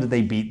time that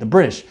they beat the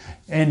British.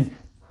 And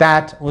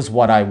that was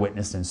what I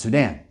witnessed in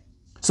Sudan.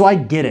 So I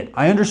get it.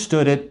 I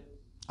understood it.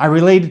 I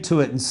related to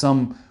it in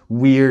some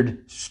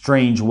weird,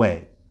 strange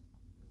way.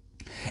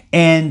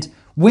 And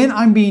when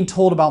I'm being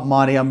told about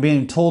Mahdi, I'm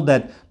being told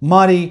that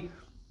Mahdi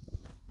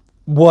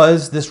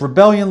was this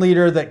rebellion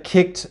leader that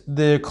kicked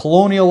the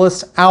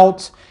colonialists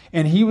out,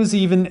 and he was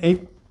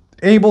even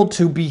able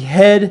to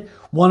behead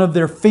one of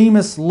their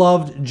famous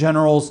loved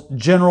generals,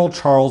 General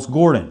Charles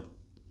Gordon,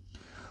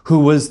 who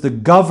was the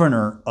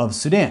governor of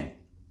Sudan,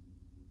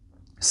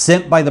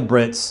 sent by the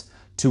Brits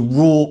to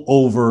rule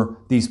over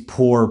these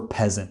poor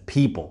peasant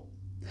people.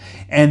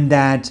 And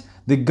that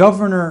the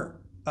governor,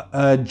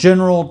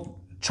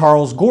 General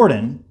Charles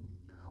Gordon,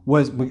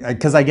 was,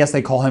 because I guess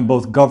they call him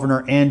both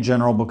governor and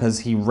general because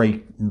he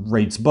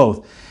rates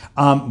both.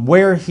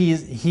 Where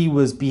he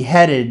was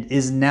beheaded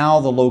is now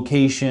the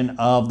location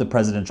of the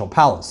presidential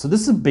palace. So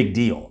this is a big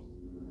deal.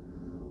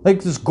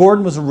 Like, this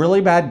Gordon was a really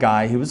bad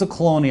guy. He was a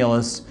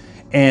colonialist,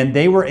 and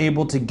they were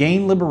able to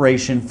gain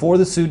liberation for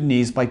the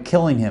Sudanese by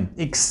killing him.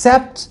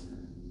 Except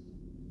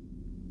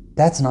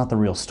that's not the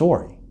real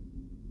story.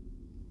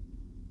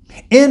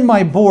 In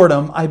my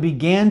boredom, I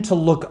began to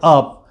look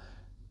up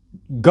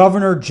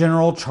Governor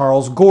General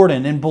Charles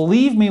Gordon. And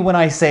believe me when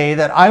I say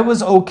that I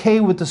was okay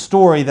with the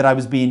story that I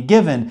was being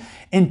given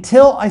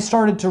until I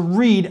started to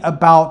read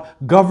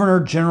about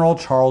Governor General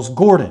Charles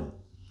Gordon.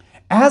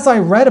 As I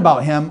read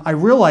about him, I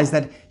realized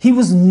that he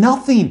was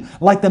nothing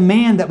like the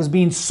man that was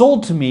being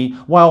sold to me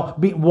while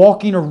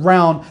walking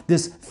around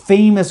this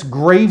famous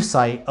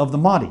gravesite of the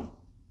Mahdi.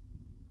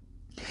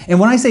 And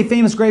when I say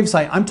famous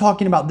gravesite, I'm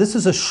talking about this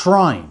is a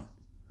shrine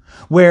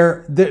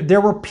where there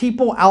were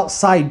people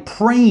outside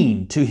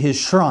praying to his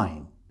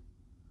shrine.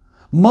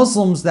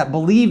 Muslims that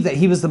believed that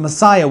he was the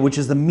Messiah, which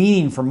is the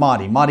meaning for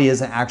Mahdi. Mahdi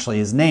isn't actually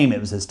his name,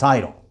 it was his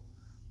title.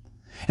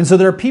 And so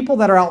there are people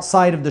that are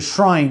outside of the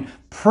shrine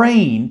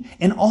praying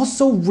and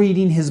also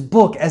reading his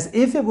book as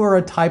if it were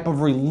a type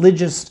of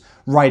religious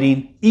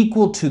writing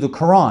equal to the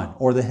Quran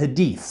or the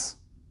Hadiths.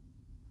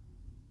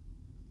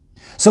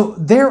 So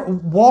they're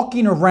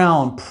walking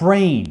around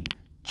praying,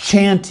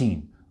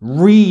 chanting,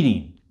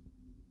 reading.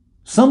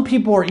 Some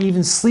people are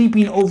even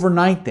sleeping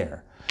overnight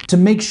there to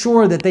make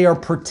sure that they are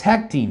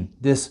protecting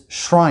this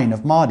shrine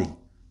of Mahdi.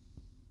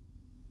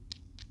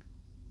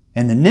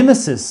 And the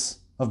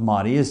nemesis of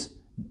Mahdi is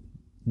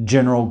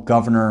General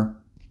Governor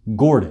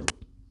Gordon.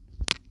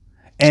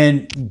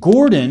 And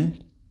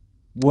Gordon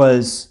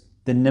was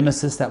the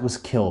nemesis that was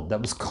killed,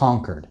 that was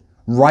conquered.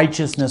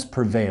 Righteousness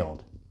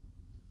prevailed.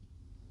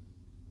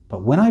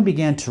 But when I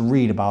began to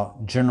read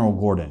about General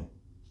Gordon,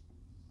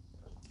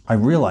 I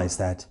realized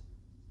that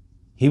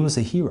he was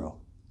a hero.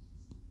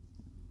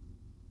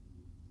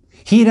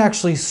 He had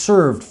actually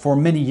served for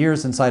many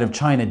years inside of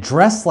China,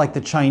 dressed like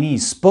the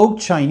Chinese, spoke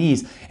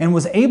Chinese, and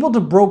was able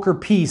to broker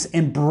peace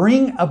and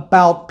bring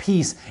about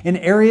peace in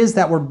areas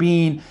that were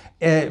being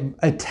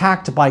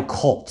attacked by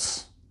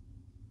cults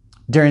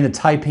during the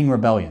Taiping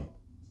Rebellion.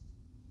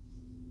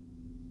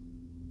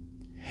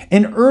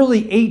 In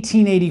early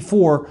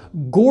 1884,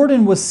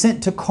 Gordon was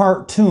sent to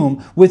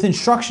Khartoum with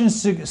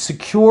instructions to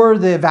secure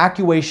the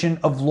evacuation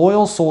of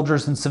loyal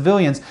soldiers and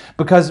civilians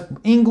because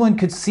England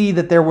could see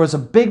that there was a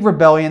big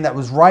rebellion that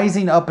was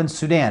rising up in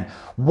Sudan.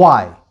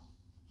 Why?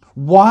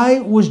 Why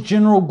was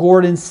General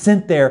Gordon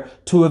sent there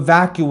to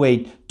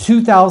evacuate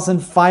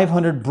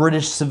 2,500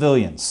 British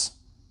civilians?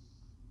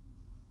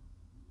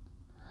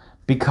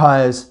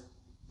 Because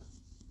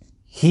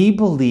he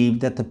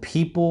believed that the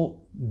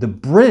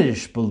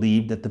British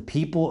believed that the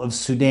people of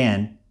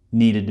Sudan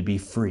needed to be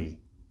free.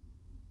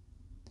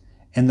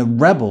 And the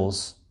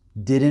rebels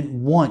didn't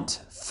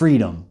want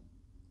freedom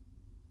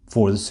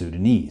for the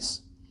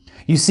Sudanese.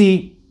 You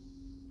see,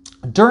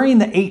 during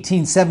the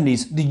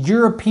 1870s, the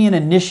European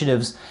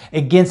initiatives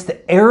against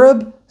the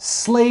Arab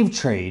slave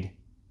trade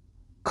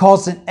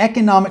caused an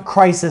economic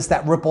crisis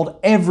that rippled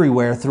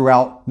everywhere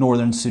throughout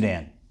northern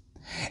Sudan.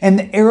 And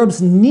the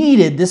Arabs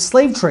needed this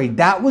slave trade.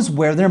 That was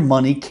where their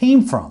money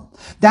came from.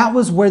 That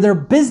was where their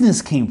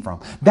business came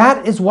from.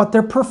 That is what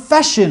their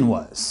profession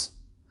was.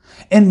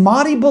 And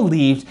Mahdi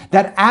believed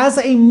that as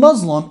a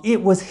Muslim,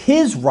 it was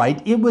his right,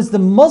 it was the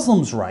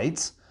Muslims'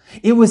 rights,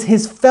 it was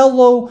his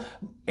fellow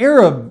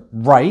Arab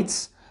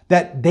rights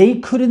that they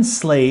could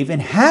enslave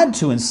and had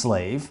to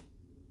enslave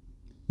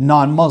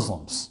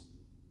non-Muslims.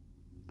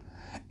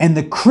 And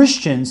the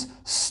Christians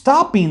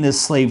stopping this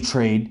slave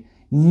trade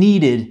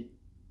needed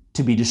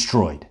to be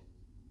destroyed.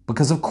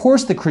 Because of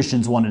course the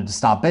Christians wanted to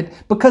stop it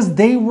because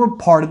they were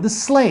part of the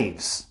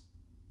slaves.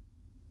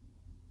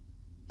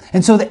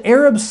 And so the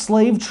Arab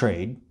slave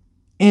trade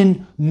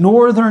in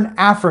northern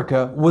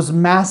Africa was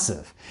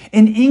massive.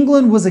 And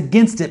England was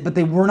against it, but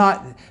they were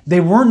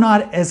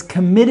not as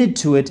committed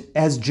to it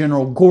as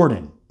General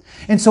Gordon.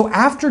 And so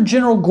after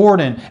General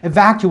Gordon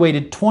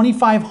evacuated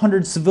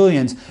 2,500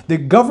 civilians, the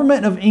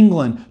government of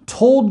England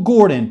told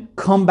Gordon,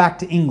 come back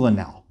to England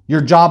now. Your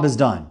job is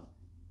done.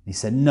 He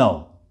said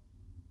no.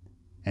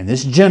 And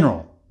this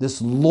general,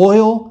 this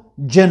loyal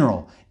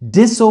general,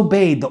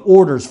 disobeyed the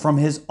orders from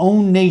his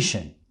own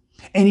nation.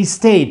 And he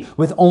stayed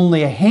with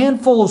only a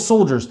handful of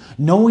soldiers,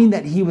 knowing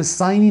that he was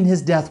signing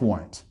his death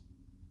warrant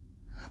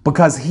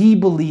because he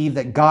believed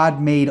that God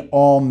made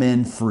all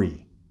men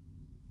free.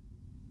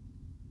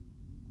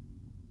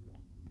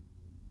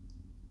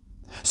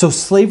 So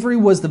slavery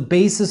was the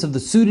basis of the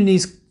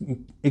Sudanese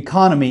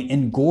economy,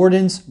 and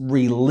Gordon's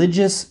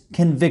religious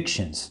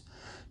convictions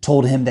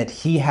told him that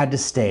he had to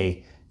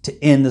stay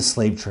to end the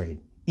slave trade,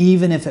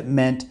 even if it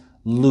meant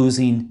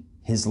losing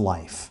his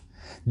life.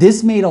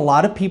 This made a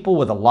lot of people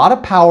with a lot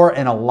of power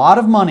and a lot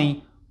of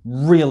money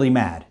really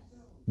mad.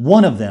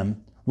 One of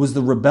them was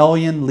the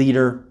rebellion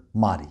leader,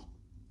 Mahdi.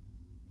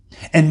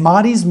 And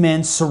Mahdi's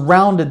men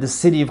surrounded the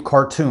city of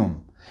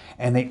Khartoum,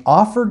 and they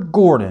offered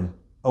Gordon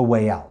a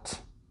way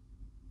out.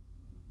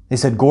 They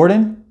said,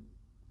 Gordon,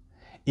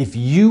 if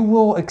you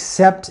will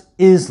accept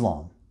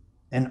Islam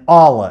and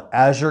Allah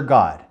as your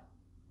God,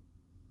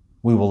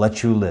 we will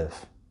let you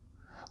live.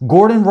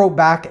 Gordon wrote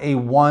back a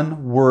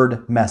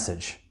one-word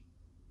message.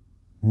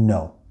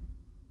 No.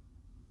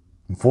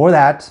 And for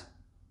that,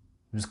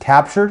 he was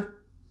captured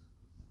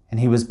and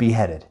he was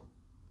beheaded.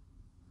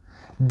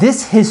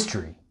 This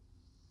history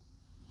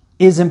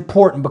is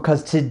important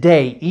because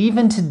today,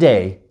 even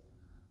today,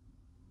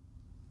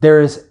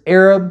 there is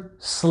Arab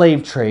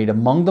slave trade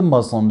among the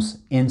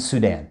Muslims in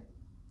Sudan.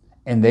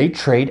 And they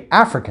trade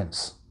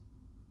Africans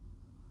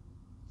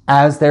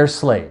as their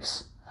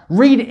slaves.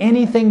 Read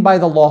anything by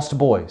the Lost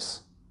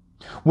Boys,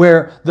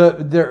 where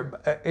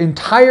their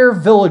entire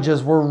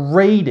villages were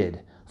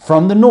raided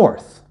from the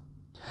north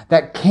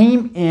that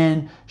came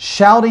in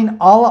shouting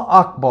Allah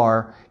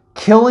Akbar,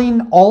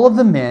 killing all of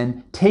the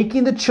men,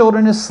 taking the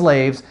children as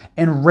slaves,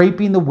 and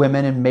raping the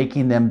women and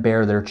making them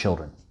bear their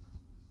children.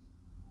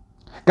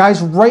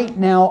 Guys, right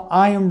now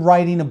I am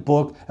writing a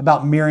book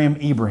about Miriam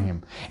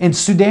Ibrahim, and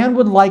Sudan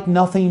would like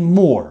nothing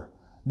more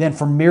than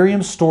for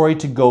Miriam's story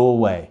to go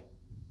away.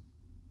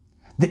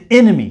 The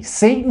enemy,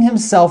 Satan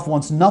himself,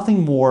 wants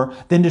nothing more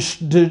than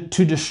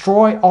to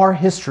destroy our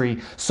history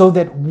so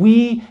that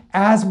we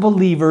as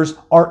believers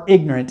are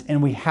ignorant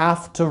and we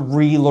have to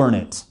relearn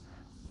it.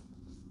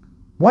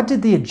 What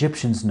did the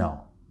Egyptians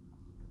know?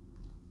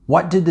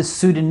 What did the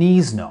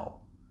Sudanese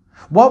know?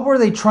 What were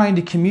they trying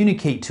to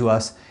communicate to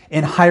us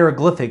in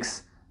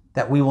hieroglyphics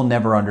that we will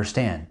never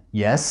understand?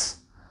 Yes,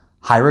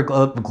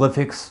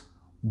 hieroglyphics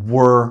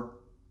were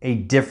a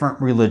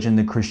different religion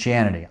than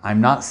Christianity.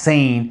 I'm not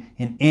saying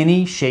in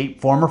any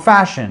shape, form, or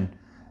fashion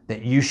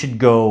that you should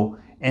go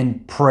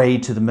and pray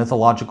to the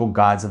mythological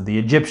gods of the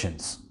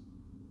Egyptians.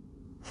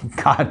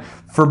 God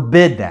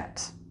forbid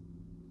that.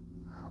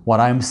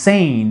 What I'm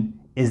saying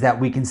is that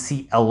we can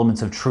see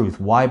elements of truth.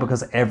 Why?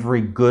 Because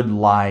every good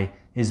lie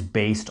is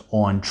based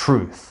on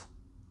truth.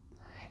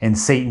 And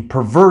Satan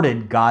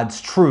perverted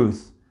God's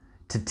truth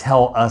to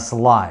tell us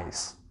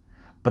lies.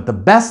 But the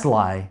best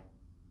lie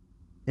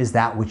is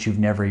that which you've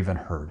never even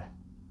heard.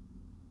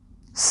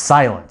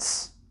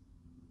 Silence.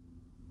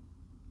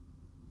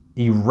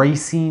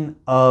 Erasing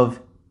of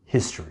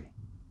history.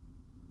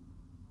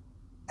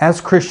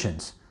 As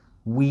Christians,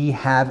 we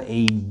have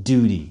a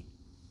duty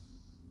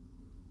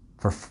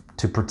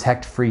to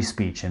protect free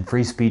speech. And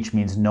free speech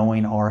means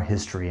knowing our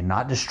history and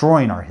not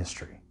destroying our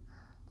history.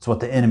 It's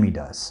what the enemy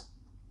does.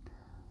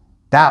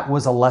 That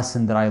was a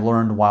lesson that I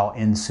learned while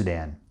in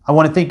Sudan. I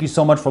want to thank you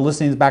so much for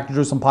listening to the Back to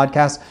Jerusalem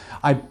podcast.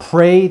 I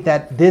pray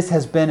that this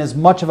has been as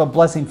much of a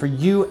blessing for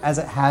you as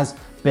it has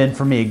been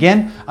for me.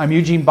 Again, I'm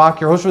Eugene Bach,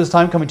 your host for this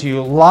time, coming to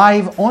you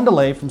live on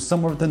delay from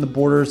somewhere within the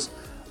borders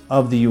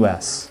of the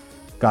U.S.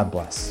 God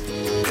bless.